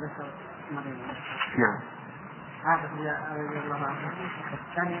 وهنا ذكر مريم. نعم. هذا رضي الله عنه.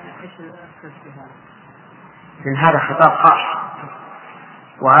 ثاني إيش التشبيه هذا؟ من هذا خطاب خاص،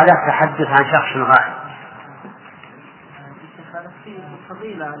 وهذا تحدث عن شخص غائب. هذا فيه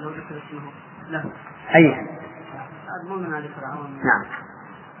فضيلة لو ذكر اسمه له. أي. المؤمن آل فرعون. نعم.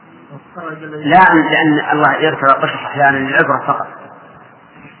 لا، لأن الله يذكر القصص أحيانا للعبرة فقط،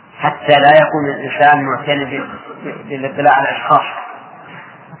 حتى لا يكون الإنسان معتني بالاطلاع على الأشخاص.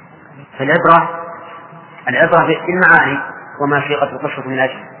 فالعبرة بالمعاني وما في قتل القصة من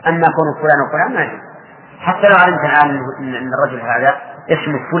أجل. أما كون فلان وفلان ما يجب. حتى لو علمت الآن أن الرجل هذا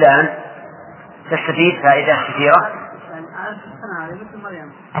اسمه فلان تستفيد فائدة كثيرة.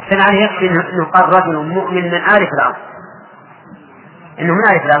 الثاني عليه يكفي أنه قال رجل مؤمن من آل فرعون، إنه من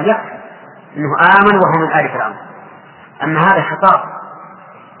آل فرعون يكفي إنه آمن وهو من آل فرعون. أما هذا خطاب،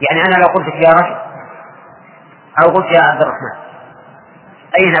 يعني أنا لو قلت يا رجل أو قلت يا عبد الرحمن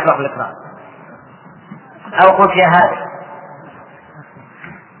أين أبلغ الإكرام، أو قلت يا هذا،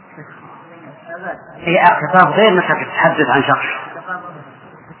 هي الخطاب غير مثل تتحدث عن شخص.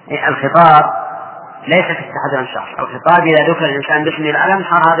 الخطاب ليس في التحدث عن شخص. الخطاب إذا ذكر الإنسان باسمه العلم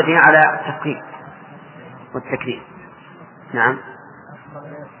صار هذا فيه على التفكير والتكريم. نعم.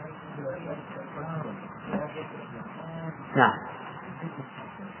 نعم.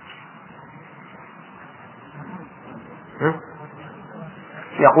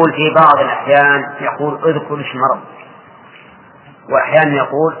 يقول في بعض الأحيان يقول اذكر اسم ربك، وأحيانا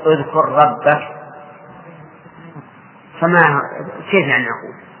يقول اذكر ربك، فما كيف يعني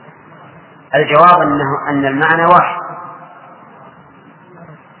نقول؟ الجواب أن المعنى واحد،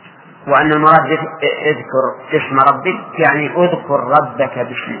 وأن المراد اذكر اسم ربك يعني اذكر ربك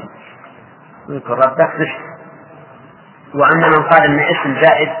باسمه، اذكر ربك باسمه. وأما من قال أن اسم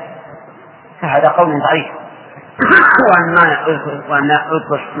زائد فهذا قول ضعيف. وأن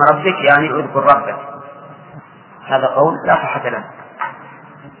اذكر اسم ربك يعني اذكر ربك، هذا قول لا صحة له.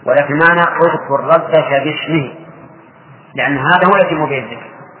 ولكن معنى اذكر ربك باسمه، لأن هذا هو الذي به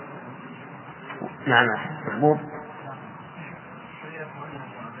الذكر. نعم محبوب.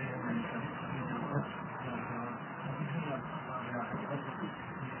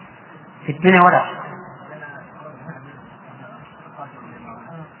 في الدنيا ولا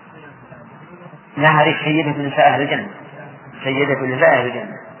لا، هذه سيدة نساء أهل الجنة، سيدة نساء أهل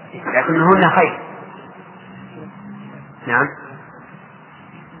الجنة، لكنهن خير. نعم.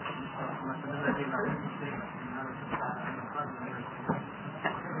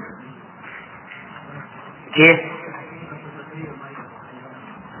 كيف؟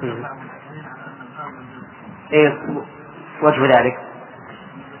 إيه وجه ذلك؟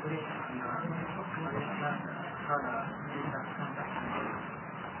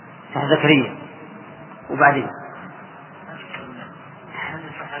 زكريا وبعدين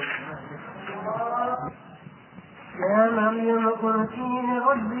يا مريم اقنتي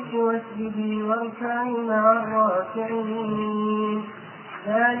لربك واسجدي واركعي مع الراكعين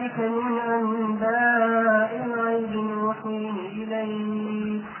ذلك من أنباء الغيب نوحيه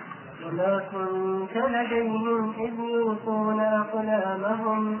إليك وما كنت لديهم إذ يلقون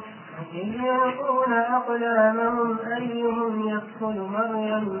أقلامهم أيهم يكفل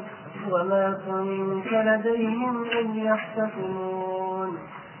مريم وما كنت لديهم إذ يختصمون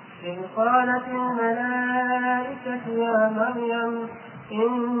إذ قالت الملائكة يا مريم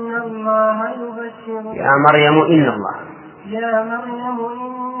إن الله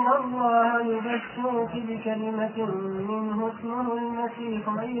يبشرك بكلمة منه اسمه المسيح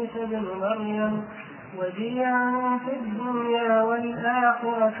عيسى بن مريم وجيها في الدنيا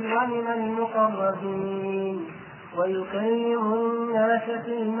والآخرة ومن المقربين ويكلم الناس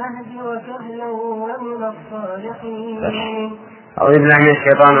في المهد وكهلا ومن الصالحين. أعوذ بالله من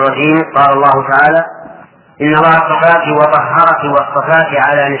الشيطان الرجيم. قال الله تعالى إن الله اصطفاك وطهرك واصطفاك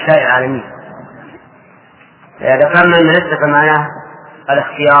على نساء العالمين. ذكرنا أن ليس معناه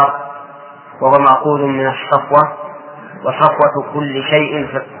الاختيار وهو مأخوذ من الصفوة وصفوة كل شيء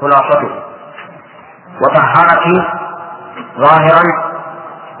خلاصته. وطهرك ظاهرا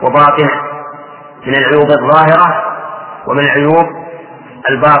وباطنا من العيوب الظاهرة ومن العيوب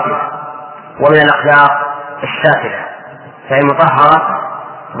الباطنة ومن الأخلاق السافلة، فهي مطهرة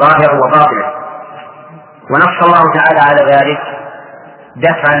ظاهرا وباطنا. ونص الله تعالى على ذلك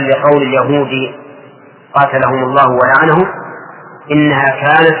دفعا لقول اليهود قاتلهم الله ولعنهم إنها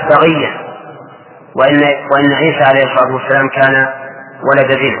كانت بغية وإن عيسى عليه الصلاة والسلام كان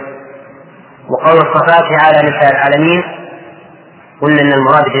ولد زنا. وقول الصفات على نساء العالمين قلنا أن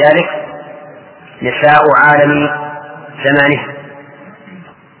المراد بذلك نساء عالم زمانها،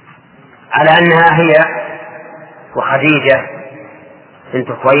 على أنها هي وخديجة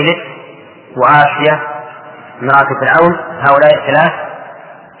بنت خويلد وآسيا امرأة فرعون، هؤلاء الثلاث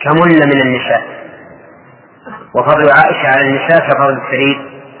كمن من النساء، وفضل عائشة على النساء كفضل السريد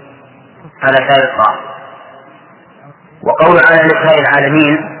على سائر الطاعة. وقول على نساء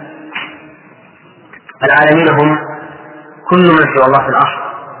العالمين هم كل من سوى الله في الأصل،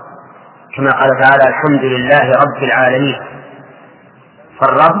 كما قال تعالى الحمد لله رب العالمين.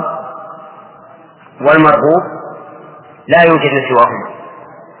 فالرب والمرغوب لا يوجد من سواهما،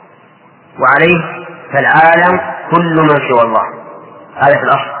 وعليه فالعالم كل من سوى الله، هذا في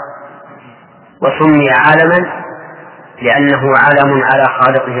الأصل. وسمي عالما لأنه علم على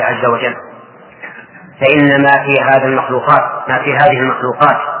خالقه عز وجل. فإن ما في هذه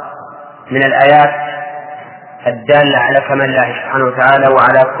المخلوقات من الآيات الدالة على كمال الله سبحانه وتعالى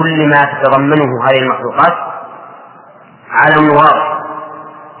وعلى كل ما تتضمنه هذه المخلوقات علم واضح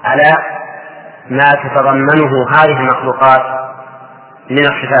على ما تتضمنه هذه المخلوقات من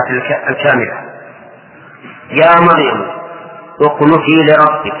الصفات الكاملة. يا مريم اقنتي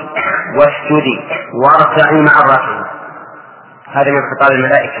لربك واسجدي واركعي مع الراكعين. هذا من خطاب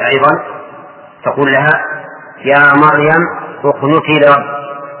الملائكة أيضا، تقول لها يا مريم اقنتي لربك.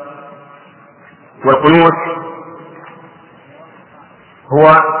 والقنوت هو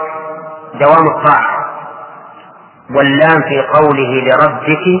دوام الطاعة، واللام في قوله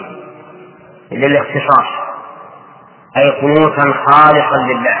لربك للاختصاص، أي قنوتا خالصا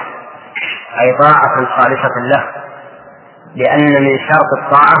لله، أي طاعة خالصة له، لأن من شرط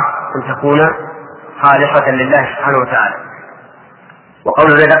الطاعة أن تكون خالصة لله سبحانه وتعالى.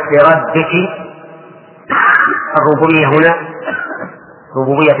 وقول لربك الربوبية هنا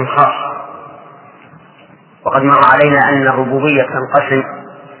ربوبية خاصة، وقد مر علينا أن الربوبية تنقسم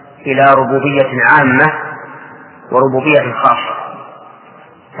إلى ربوبية عامة وربوبية خاصة.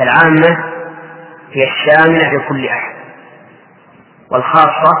 فالعامة هي الشاملة لكل أحد،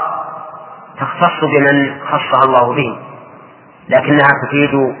 والخاصة تختص بمن خصها الله به، لكنها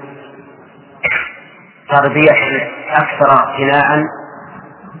تفيد تربية أكثر اعتناء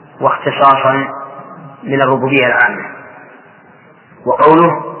واختصاصا من الربوبية العامة.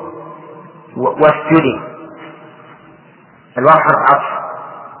 وقوله واسجدي الواو حرف عطف،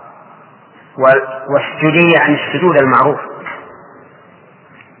 واسجدي عن السجود المعروف.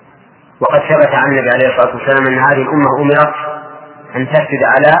 وقد ثبت عن النبي عليه الصلاة والسلام أن هذه الأمة أمرت أن تسجد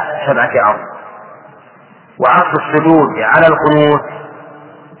على 7 أرض. وعطف السجود على القنوت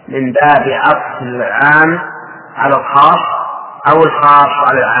من باب عطف العام على الخاص أو الخاص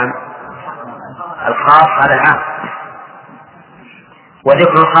على العام، الخاص على العام.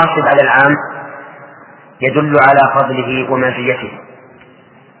 وذكر الخاص بعد العام يدل على فضله ومزيته.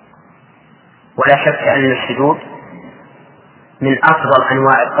 ولا شك أن السجود من أفضل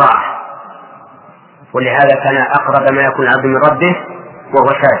أنواع الطاعة، ولهذا كان أقرب ما يكون العبد من ربه وهو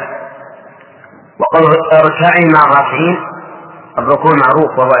ساجد. وقوله اركعي مع الراكعين، الركوع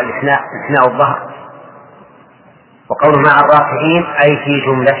معروف وهو الإحناء الظهر، وقول مع الراكعين أي في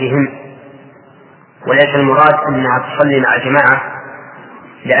جملتهم، وليس المراد أنها تصلي مع الجماعة،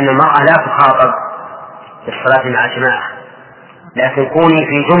 لأن المرأة لا تخاطب بالصلاة مع الجماعة، لكن كوني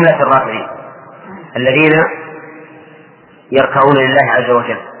في جملة الراكعين الذين يركعون لله عز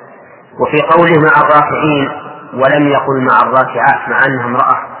وجل. وفي قوله مع الراكعين ولم يقل مع الراكعات مع أنها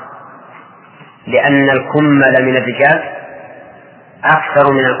امرأة، لأن الكمل من الرجال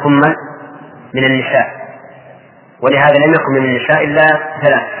أكثر من الكمل من النساء، ولهذا لم يكن من النساء إلا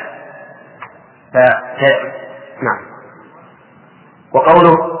 3. نعم.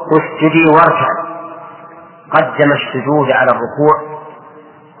 وقوله اسجدي واركع قدم السجود على الركوع،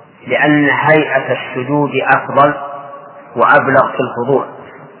 لأن هيئة السجود أفضل وأبلغ في الخضوع،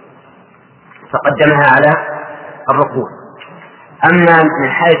 فقدمها على الركوع. أما من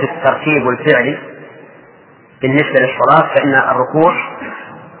حيث الترتيب والفعل بالنسبة للصلاة فإن الركوع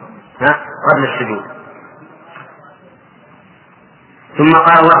قبل السجود. ثم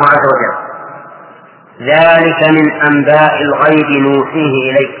قال الله عز وجل ذلك من أنباء الغيب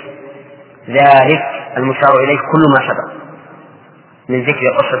نوحيه إليك. ذلك المشار إليه كل ما سبق من ذكر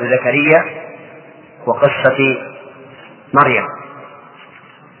قصة زكريا وقصة مريم.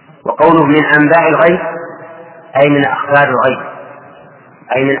 وقوله من أنباء الغيب أي من أخبار الغيب،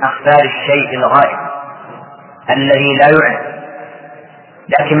 أي من أخبار الشيء الغائب الذي لا يعلم.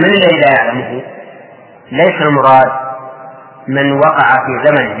 لكن من الذي لا يعلمه؟ ليس المراد من وقع في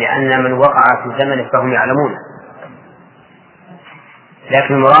زمنه، لأن من وقع في زمنه فهم يعلمون،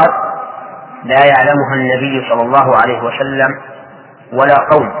 لكن المراد لا يعلمها النبي صلى الله عليه وسلم ولا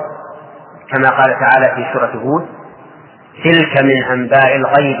قوم، كما قال تعالى في سورة هود تلك من أنباء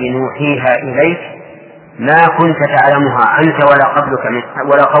الغيب نوحيها إليك ما كنت تعلمها أنت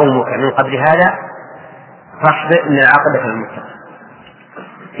ولا قومك من قبل هذا فاصبر إن العاقبة للمتقين.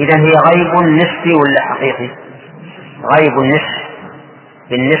 إذن هي غيب نسبي ولا حقيقي؟ غيب نسبي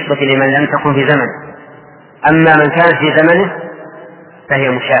بالنسبة لمن لم تكن في زمنه، أما من كان في زمنه فهي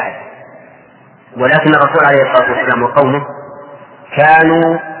مشاهد. ولكن الرسول عليه الصلاة والسلام وقومه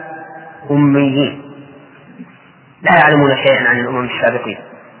كانوا أميين لا يعلمون شيئا عن الأمم السابقين،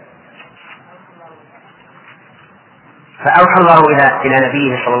 فأوحى الله إلى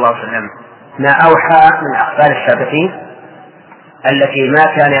نبيه صلى الله عليه وسلم ما أوحى من أخبار السابقين التي ما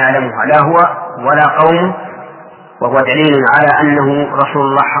كان يعلمها لا هو ولا قومه، وهو دليل على أنه رسول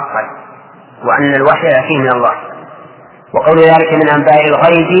الله حقا وأن الوحي يأتيه من الله. وقول ذلك من أنباء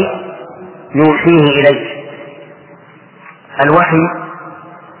الغيب نوحيه إليك. الوحي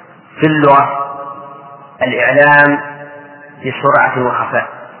في اللغة الإعلام بسرعة وخفاء،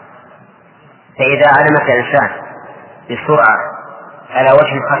 فإذا علمك إنسان بسرعة على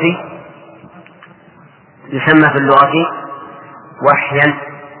وجه خفي يسمى في اللغة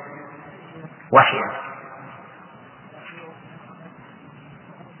وحيا.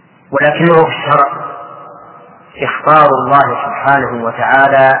 ولكنه في الشرع اختار الله سبحانه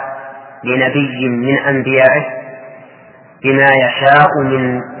وتعالى لنبي من أنبيائه بما يشاء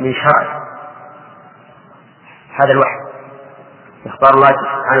من شرعه. هذا الوحي اختار الله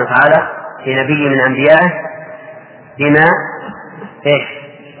سبحانه وتعالى لنبي من أنبيائه بما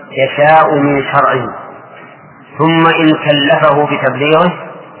يشاء من شرعه، ثم إن كلفه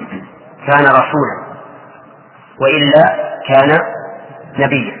بتبليغه كان رسولا وإلا كان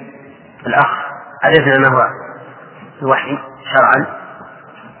نبيا. الأخ عرفنا ما هو الوحي شرعا؟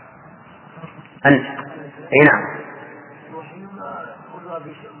 أنت أي نعم.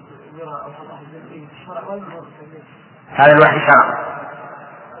 هذا الوحي شرعا.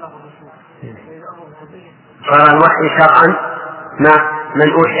 صار الوحي شرعا ما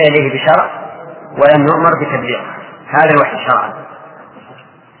من أوحي إليه بشرع ولم يؤمر بتبليغه، هذا الوحي شرعا.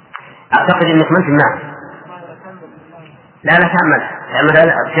 أعتقد أنك ما تسمع. لا تعمل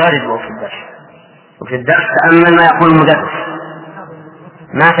تجارب وفي الدرس تأمل ما يقول المدرس،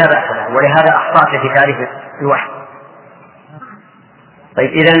 ما تابعت له، ولهذا أخطأت في تعريف الوحي. طيب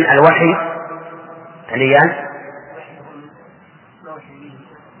إذن الوحي عليان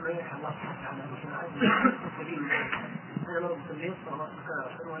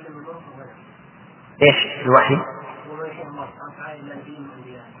ايش الوحي؟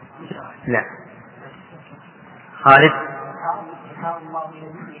 لا خالد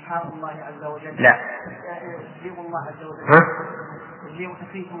لا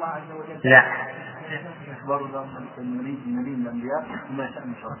لا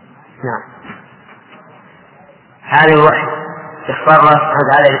نعم. هذا الوحي اختار الله سبحانه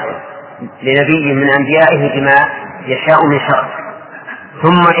وتعالى لنبي من أنبيائه بما يشاء من شرع،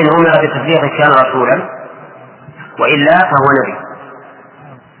 ثم إن أمر بتبليغه كان رسولا وإلا فهو نبي.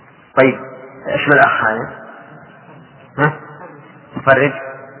 طيب اسم الأخ هذا مفرج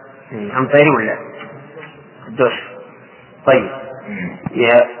أمطيري ولا الدوش. طيب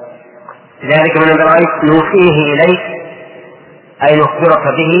ذلك من الغيب نوحيه إليك أي نخبرك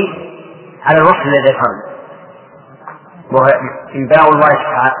به على الوصف الذي ذكرنا، وهو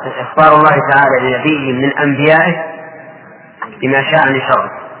إخبار الله تعالى لنبي من أنبيائه بما شاء من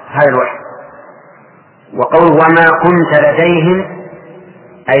شر، هذا الوحي. وقوله وما كنت لديهم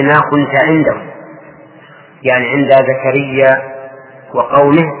أي ما كنت عندهم، يعني عند زكريا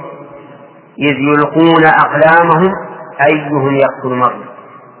وقومه إذ يلقون أقلامهم أيهم يقتل مريم،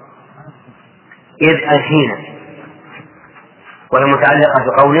 إذ أنهينا، وهي متعلقة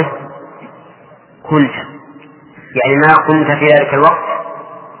بقوله كنت، يعني ما كنت في ذلك الوقت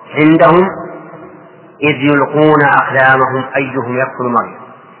عندهم إذ يلقون أقلامهم أيهم يقتل مريم.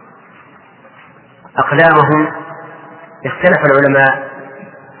 أقلامهم اختلف العلماء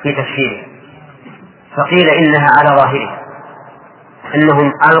في تفسيره، فقيل إنها على ظاهرها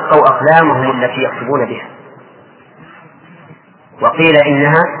أنهم ألقوا أقلامهم التي يكتبون بها، وقيل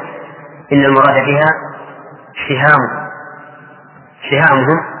إن المراد بها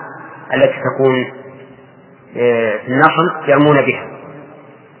سهامهم التي تكون في النصل يرمون بها،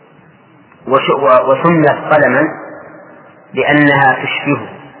 وسميت قلما لأنها تشبه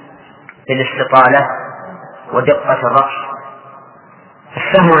الاستطالة ودقة الرقص.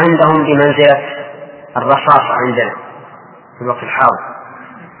 السهم عندهم بمنزلة الرصاص عندنا في الوقت الحاضر.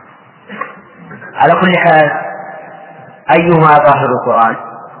 على كل حال أيهما ظاهر القرآن؟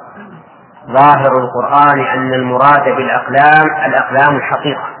 ظاهر القرآن أن المراد الأقلام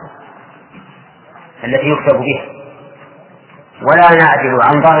الحقيقة التي يكتب بها، ولا نعدل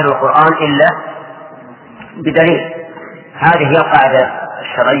عن ظاهر القرآن إلا بدليل. هذه هي القاعدة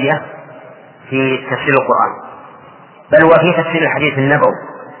الشرعية في تفسير القرآن، بل وفي تفسير الحديث النبوي،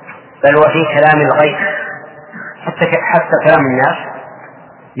 بل وفي كلام الغيب، حتى كلام الناس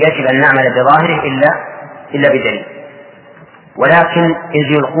يجب أن نعمل بظاهره إلا بدليل. ولكن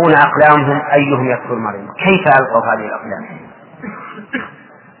إذ يلقون أقلامهم أيهم يكفر مريم، كيف ألقوا هذه الأقلام؟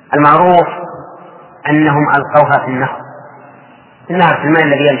 المعروف أنهم ألقوها في النهر في الماء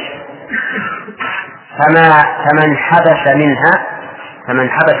الذي يمشي، فمن حبس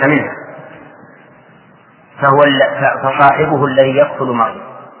منها فصاحبه الذي يقتل مريم،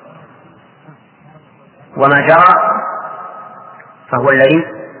 وما جرى فهو الذي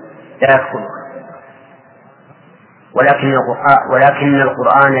لا يقتل. ولكن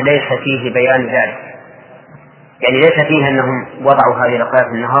القرآن ليس فيه بيان ذلك، يعني ليس فيه أنهم وضعوا هذه الأقلام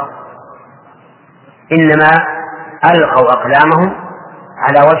في النهر، إنما ألقوا أقلامهم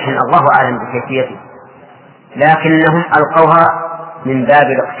على وجه الله أعلم بكيفيته، لكنهم ألقوها من باب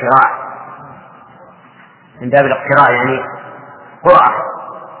الاقتراع، يعني قرعة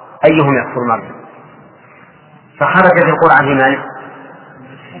أيهم يكفر مريم. فخرج في القرعة لمن؟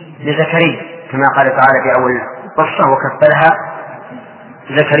 لزكريا، كما قال تعالى في أول قصة وكفلها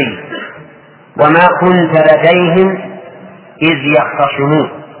زكريا. وما كنت لديهم إذ يختصمون،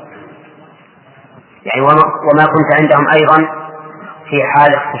 يعني وما كنت عندهم أيضا في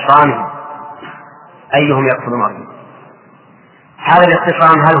حال اختصامهم أيهم يكفر مريم. هذا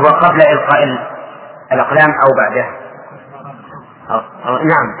الاختصام هل هو قبل إلقاء الأقلام أو بعده؟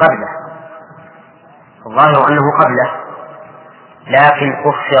 نعم قبله، الظاهر أنه قبله، لكن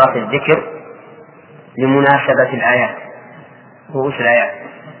أخصر في الذكر لمناسبة الآيات، رؤوس الآيات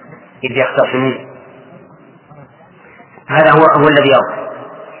إذ يختصمون. هذا هو الذي يظهر،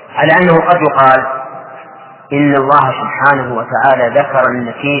 على أنه قد يقال إن الله سبحانه وتعالى ذكر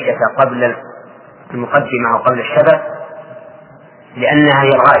النتيجة قبل المقدمة وقبل السبب لأنها هي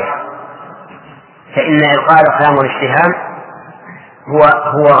الغاية، فإن إلقاء الأقلام والاشتهام هو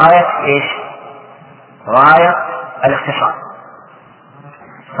غاية إيش؟ غاية الاختصام.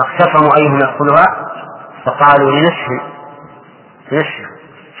 فاختصموا أيهم يدخلها فقالوا لنصف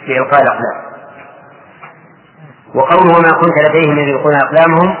في إلقاء الأقلام. وقوله وما كنت لديهم إذ يلقون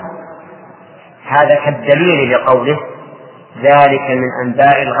أقلامهم هذا كالدليل لقوله ذلك من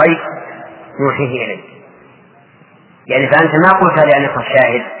أنباء الغيب نوحيه إليك، يعني فأنت ما قلتها لأنك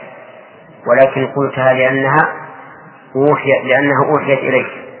شاهد، ولكن قلتها لأنها أوحيت إليك.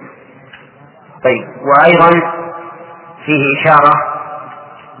 طيب، وأيضا فيه إشارة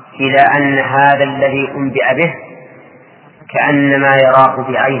إلى أن هذا الذي أنبئ به كأنما يراه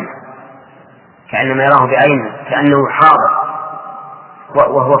بعينه كأنه حاضر،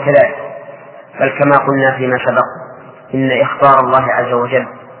 وهو كذلك. بل كما قلنا فيما سبق إن إخبار الله عز وجل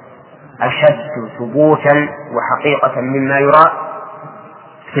أشد ثبوتا وحقيقة مما يرى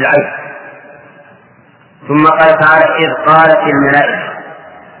في العين. ثم قال تعالى إذ قالت الملائكة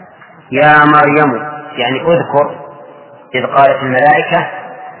يا مريم، يعني اذكر إذ قالت الملائكة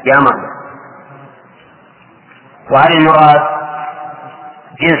يا مريم. وهل المراد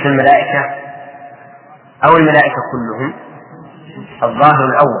جنس الملائكة أو الملائكة كلهم؟ الظاهر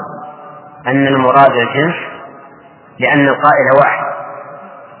الأول أن المراد الجنس، لأن القائل واحد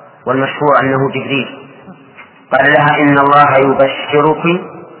والمشهور أنه جبريل قال لها إن الله يبشرك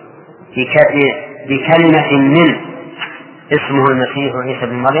بكلمة منه اسمه المسيح عيسى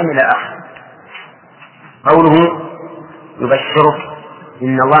بن مريم إلى آخر. قوله يبشرك،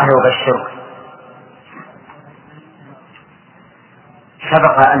 إن الله يبشرك،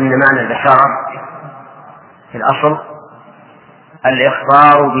 سبق أن معنى البشارة في الأصل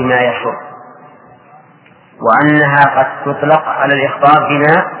الإخبار بما يسر، وأنها قد تطلق على الإخبار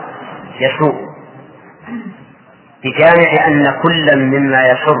بما يسوء، بجانب أن كل مما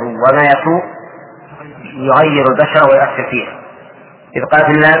يسر وما يسوء يغير البشر ويؤثر فيها. إذ قالت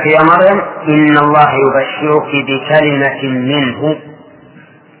الملائكة يا مريم إن الله يبشرك بكلمة منه،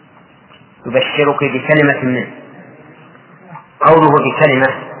 يبشرك بكلمة منه. قوله بكلمة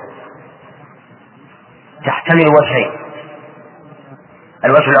تحتمل وجهين.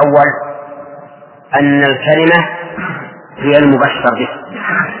 الوجه الأول أن الكلمة هي المبشر به،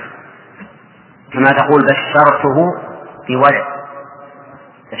 كما تقول بشرته بولد،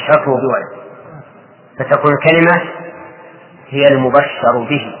 بشرته بولد، فتكون الكلمة هي المبشر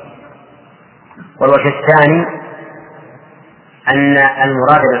به. والوجه الثاني أن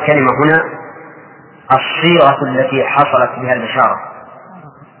المراد بالكلمة هنا الصيغة التي حصلت بها البشارة،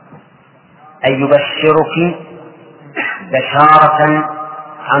 أي يبشرك بشارة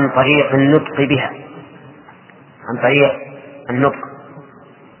عن طريق النطق بها، عن طريق النطق،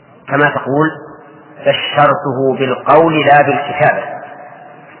 كما تقول بشرته بالقول لا بالكتابة.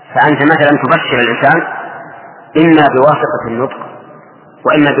 فأنت مثلا تبشر الإنسان إما بواسطة النطق،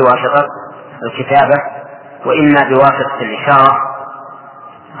 وإما بواسطة الكتابة، وإما بواسطة الإشارة.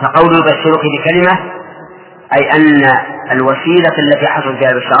 فقول يبشرك بكلمة أي أن الوسيلة التي حصل بها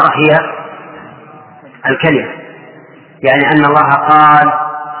البشارة هي الكلمة، يعني أن الله قال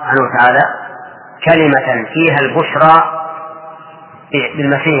عنه تعالى كلمة فيها البشرى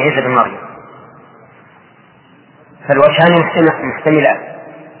بالمسيح عيسى بن مريم. فالوجهان محتملان.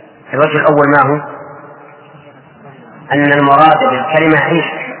 الوجه الأول ما هو؟ أن المراد بالكلمة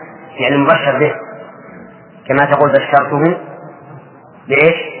عيسى، يعني مبشر به، كما تقول بشرته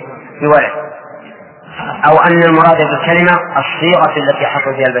بإيش؟ بولد. أو أن المراد بالكلمة الصيغة التي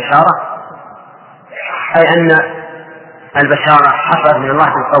حصل فيها البشارة، أي أن البشارة حصلت من الله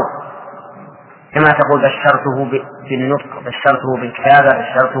بالقول، كما تقول بشرته بالنطق، بشرته بالكتابة،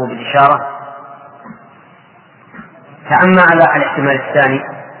 بشرته بالإشارة. فأما على الاحتمال الثاني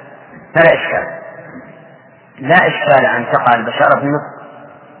فلا إشكال، لا إشكال أن تقع البشارة بالنطق،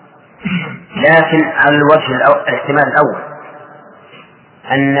 لكن على الوجه الاحتمال الأول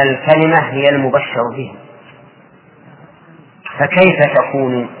أن الكلمة هي المبشر به. فكيف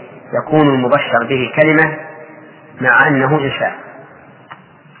يكون المبشر به كلمة مع أنه إنسان؟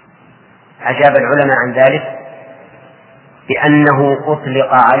 أجاب العلماء عن ذلك بأنه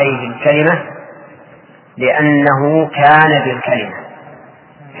أطلق عليه الكلمة لأنه كان بالكلمة،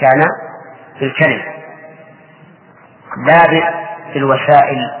 كان بالكلمة لا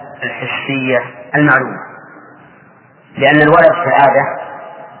بالوسائل الحسية المعلومة، لأن الولد في العادة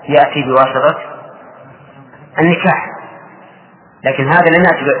يأتي بواسطة النكاح، لكن هذا لم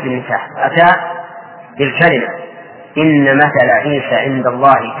يأتي بالنكاح، أتى بالكلمة. إن مثل عيسى عند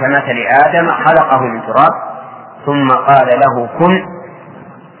الله كمثل آدم خلقه من تراب ثم قال له كن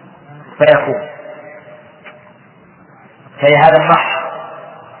فيكون. فلهذا صح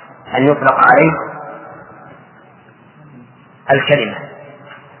أن يطلق عليه الكلمة.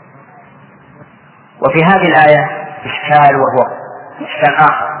 وفي هذه الآية إشكال، وهو إشكال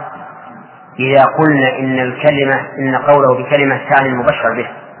آخر، إذا قلنا إن قوله بكلمة كان المبشر به،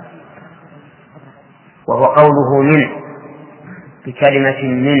 وهو قوله منه بكلمة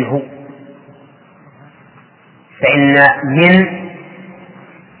منه، فإن من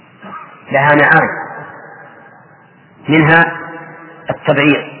لها معاني، منها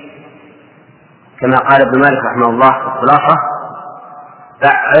التبعيض، كما قال ابن مالك رحمه الله في الخلاصة: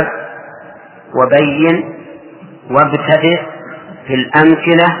 بعث وبين وابتدئ في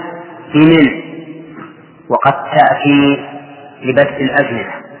الأمثلة بمن، وقد تأتي لبدء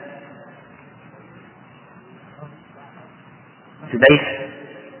الأزمنة. في البيت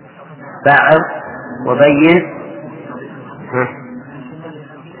بعث وبين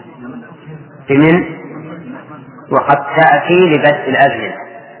بمن وقد تأتي لبدء الأزمنة.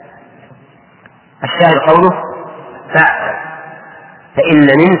 الشاهد قوله بعث، فإن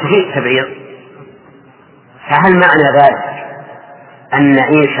من تفيد تبعيض، فهل معنى ذلك أن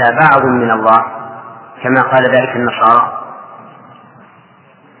عيسى بعض من الله كما قال ذلك النصارى؟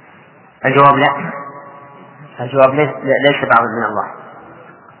 الجواب لا، الجواب ليس بعض من الله،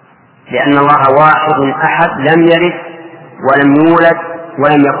 لأن الله واحد أحد لم يلد ولم يولد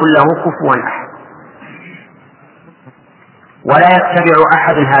ولم يكن له كفوا أحد. ولا يتبع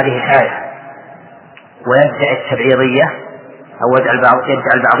أحد هذه الآية ويدعي التبعيضية أو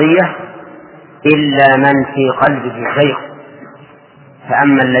يدعي البعضية إلا من في قلبه زيغ،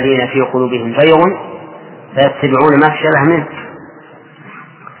 فأما الذين في قلوبهم زيغ فيتبعون ما شابه منه.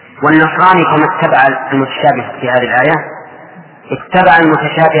 والنصراني كما اتبع المتشابه في هذه الآية اتبع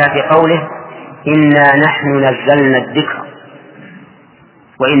المتشابه في قوله إنا نحن نزلنا الذكر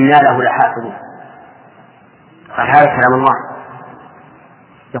وإنا له لحافظون. قال هذا كلام الله،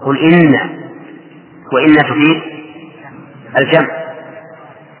 يقول إن وإن تفيد الجمع،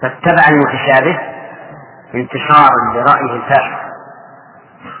 فاتبع المتشابه انتشارا لرأيه الفاسد.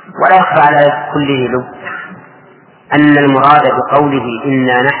 ولا يخفى على كل لب أن المراد بقوله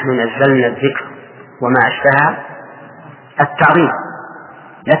إنا نحن نزلنا الذكر وما أشبهه التعظيم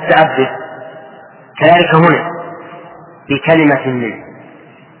لا التعبد. كذلك هنا بكلمة منه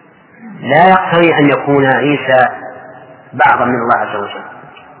لا يقتضي أن يكون عيسى بعضا من الله عز وجل،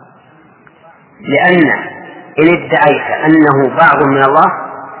 لأن إن ادعيت أنه بعض من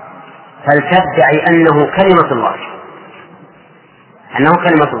الله فلتدعي أنه كلمة الله، أنه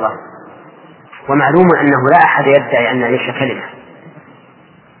كلمة الله. ومعلوم أنه لا أحد يدعي أن عيسى كلمة،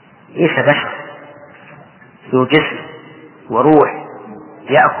 عيسى بشر ذو جسم وروح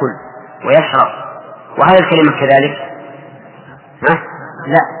يأكل ويشرب، وهذه الكلمة كذلك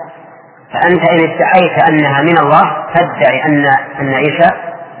لا. فأنت إن ادعيت أنها من الله تدعي أن عيسى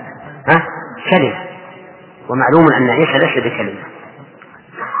كلمة، ومعلوم أن عيسى ليس بكلمة.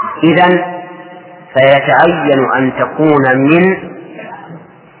 إذن فيتعين أن تكون من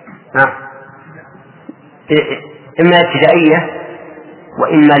إما ابتدائية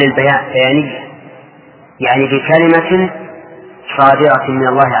وإما للبيانية، يعني بكلمة صادرة من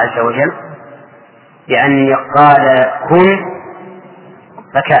الله عز وجل، بأن قال كن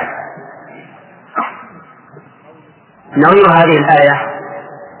فكان. نظير هذه الآية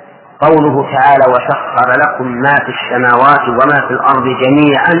قوله تعالى وسخر لكم ما في السماوات وما في الأرض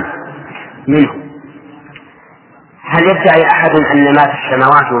جميعا منه. هل يدعي أحد أن ما في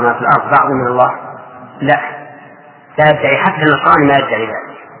السماوات وما في الأرض بعض من الله؟ لا يدعي، حتى النصراني ما يدعي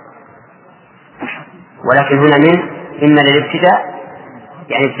ذلك. ولكن هنا من إما للابتداء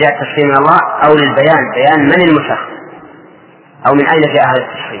يعني ابتداء التشريع من الله، أو للبيان بيان من المسخر أو من أين جاء هذا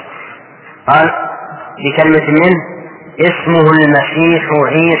التشريع. قال بكلمة منه اسمه المسيح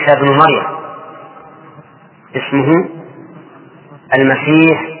عيسى بن مريم. اسمه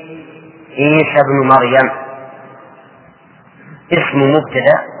المسيح عيسى بن مريم، اسم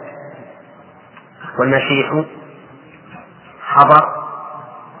مبتدأ والمسيح خبر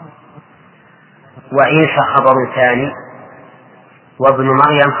وعيسى خبر ثاني وابن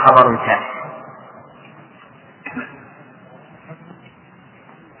مريم خبر ثالث.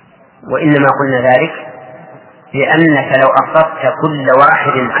 وإنما قلنا ذلك لأنك لو أفردت كل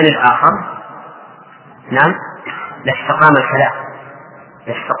واحد عن الآخر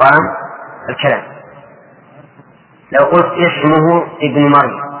لاستقام الكلام. لو قلت اسمه ابن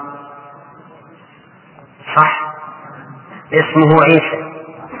مريم صح، اسمه عيسى،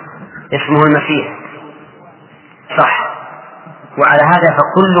 اسمه المسيح صح، وعلى هذا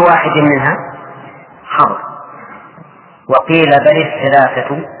فكل واحد منها خبر. وقيل بل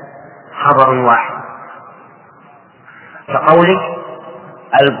الثلاثة خبر واحد، كقولك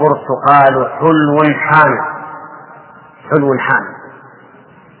البرتقال حلو حامض.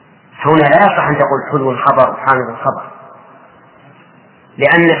 هنا لا يصح أن تقول حلو خبر حامض خبر،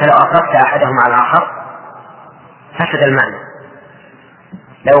 لأنك لو أفردت أحدهما على الآخر فسد المعنى.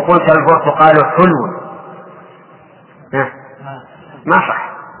 لو قلت البرتقال حلو ما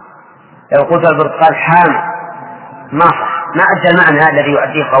صح، لو قلت البرتقال حامض ما صح، ما أدى المعنى الذي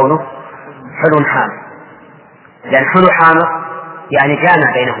يؤديه قوله حلو حامض، لأن حلو حامض يعني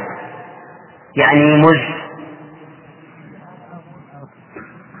جامع بينهما، يعني مزج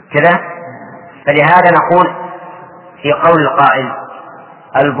كذا. فلهذا نقول في قول القائل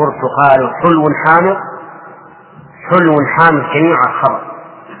البرتقال حلو حامض جميع الخبر،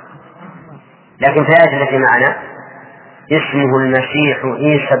 لكن في الآية التي معنا اسمه المسيح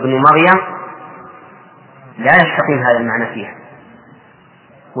عيسى بن مريم لا يستقيم هذا المعنى فيها.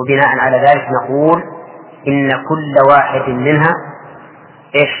 وبناء على ذلك نقول إن كل واحد منها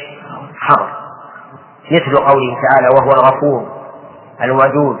خبر، مثل قوله تعالى وهو الغفور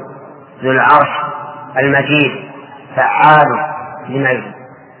الودود ذو العرش المجيد فعال لما يريد،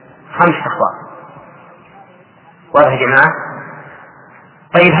 5 أخبار. واضح يا جماعة؟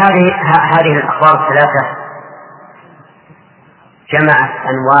 طيب هذه الأخبار الثلاثة جمعت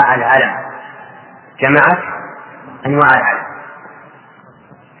أنواع العلم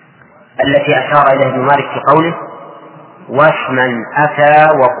التي أشار إليه ابن مالك في قوله: واسما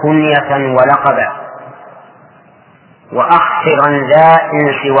أتى وكنية ولقبا وأخصرا ذا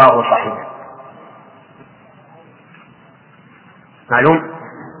إن سواه صحيح. معلوم؟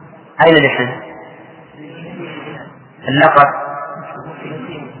 أين الاسم؟ اللقب،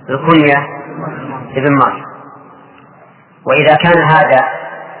 الكنية، ابن مالك. وإذا كان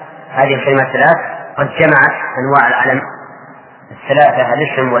هذه الكلمات الثلاث قد جمعت أنواع العلم الثلاثة،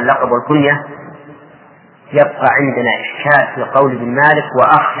 الاسم واللقب والكنية، يبقى عندنا إشكال في قول ابن مالك: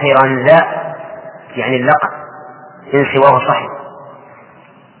 وأخصرا ذا، يعني اللقب إن سواه صحيح،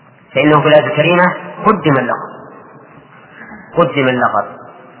 فإنه في الآية الكريمة قدم اللقب،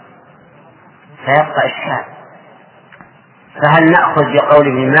 فيبقى إشكال. فهل نأخذ بقول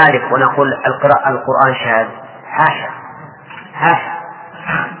ابن مالك ونقول القرآن شاذ؟ حاشا.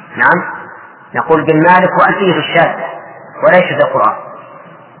 نعم، نقول ابن مالك وألفية الشاذ وليس القرآن.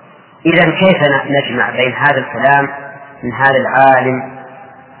 إذن كيف نجمع بين هذا الكلام من هذا العالم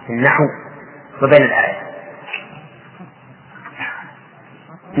في النحو وبين الآية؟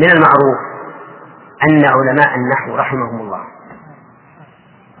 من المعروف أن علماء النحو رحمهم الله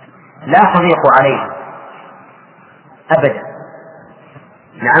لا تضيق عليه أبدا.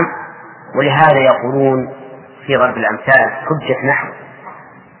 نعم، ولهذا يقولون في ضرب الأمثال حجة نحو،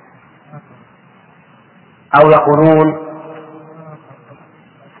 أو يقولون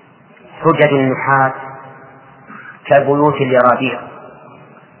حجج النحاة كبيوت اليرابيع.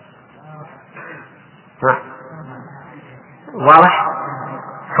 واضح؟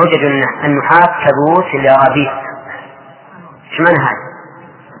 حجج النحاة كبيوت اليرابيع. ايش معنى هذا؟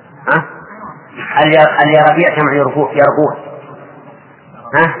 اليرابيع جمع يربوع،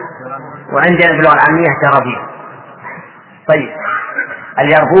 وعندنا باللغة العامية جرابيع. طيب،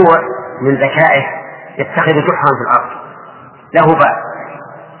 اليربوع من ذكائه يتخذ جحرا في الأرض له باب،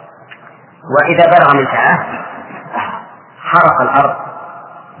 وإذا بلغ منتهاه خرق الأرض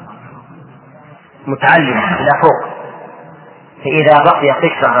متعلمة إلى فوق، فإذا بقي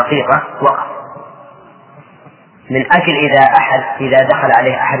قشرة رقيقة وقف، من أجل إذا دخل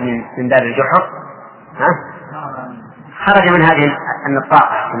عليه أحد من باب الجحر خرج من هذه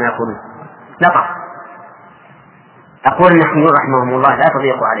النطاقة كما يقولون، نطق. أقول نحن رحمهم الله لا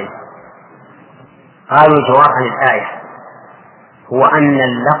تضيق عليه. قالوا الجواب عن الآية هو أن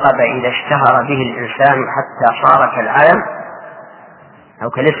اللقب إذا اشتهر به الإنسان حتى صار كالعلم أو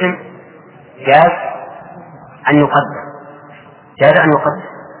كالاسم جاز أن يقدم.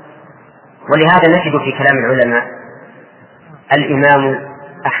 ولهذا نجد في كلام العلماء الإمام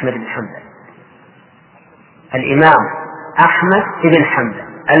أحمد بن حنبل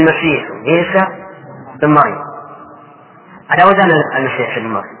المسيح عيسى بن مريم، على وزن المسيح بن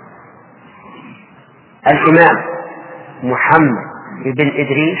مريم. الإمام محمد بن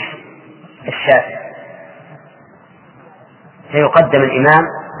إدريس الشافعي، سيقدم الإمام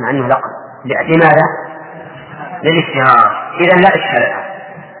مع أنه لقب. لماذا؟ للاشتهار. إذن لا إشكال.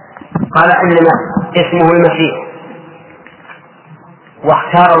 قال إنما اسمه المسيح،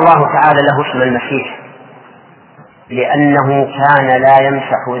 واختار الله تعالى له اسم المسيح لأنه كان لا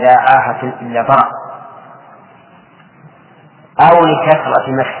يمسح ذا عاهة إلا برأ، أو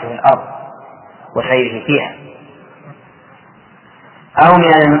لكثرة مسحه الأرض وسيره فيها، أو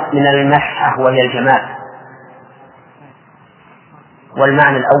من المسحة وهي الجمال.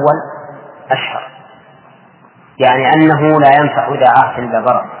 والمعنى الأول أشهر، يعني أنه لا يمسح ذا عاهة إلا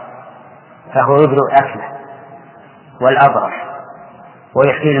برأ، فهو يبرئ أكله والأبرص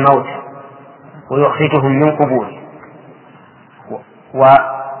ويحيي الموت ويخرجهم من قبوره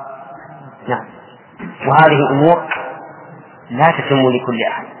نعم. وهذه أمور لا تتم لكل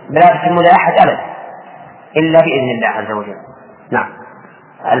أحد، لا تتم لأحد أبدا إلا بإذن الله عز وجل. نعم.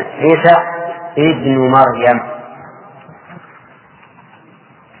 عيسى ابن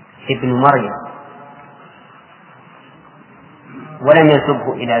مريم ولم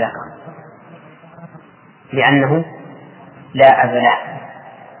ينسبه إلى ذكر لأنه لا أب له،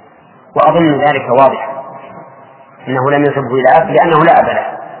 وأظن ذلك واضح أنه لم ينسبه إلى أب لأنه لا أب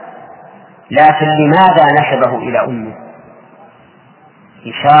له. لكن لماذا نسبه إلى أمه؟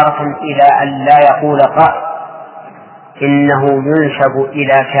 إشارة إلى أن لا يقول قائل إنه ينسب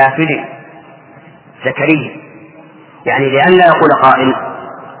إلى كافر زكريا، يعني لأن لا يقول قائل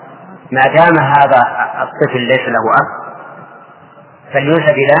ما دام هذا الطفل ليس له أب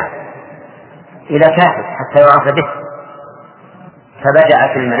فلينسب إلى كافر حتى يعرف به،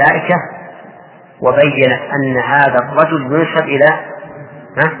 فبدأت الملائكة وبينت أن هذا الرجل ينسب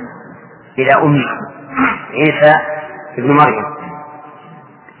إلى أمه عيسى ابن مريم.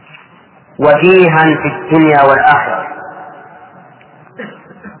 وجيها في الدنيا والآخرة،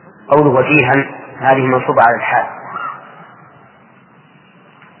 قوله وجيها هذه منصوبة على الحال،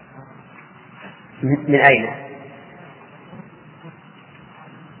 من أين؟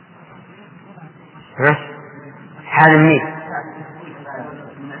 حال منين؟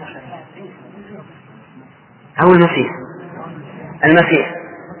 أو المسيح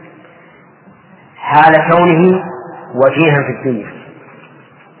حال كونه وجيها في الدنيا.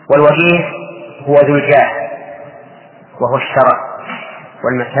 والوجيه هو ذو الجاه، وهو الشرف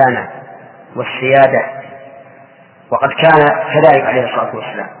والمكانة والسيادة، وقد كان كذلك عليه الصلاة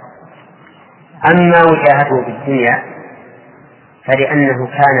والسلام. أما وجاهته في الدنيا فلأنه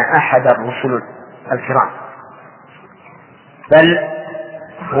كان أحد الرسل الكرام، بل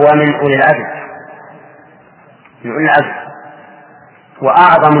هو من أولي العزم،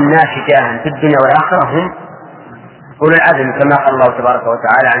 وأعظم الناس جاها في الدنيا والآخرة هم أولي العزم، كما قال الله تبارك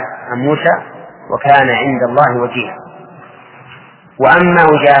وتعالى عن موسى: وكان عند الله وجيها. وأما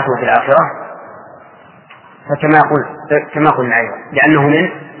وجاهته في الآخرة فكما قلنا أيضا لأنه من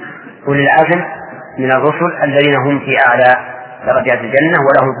أولي العزم من الرسل الذين هم في أعلى درجات الجنة،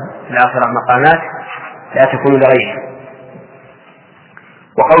 ولهم في الآخرة مقامات لا تكون لغيرهم.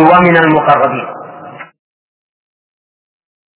 وقول ومن المقربين،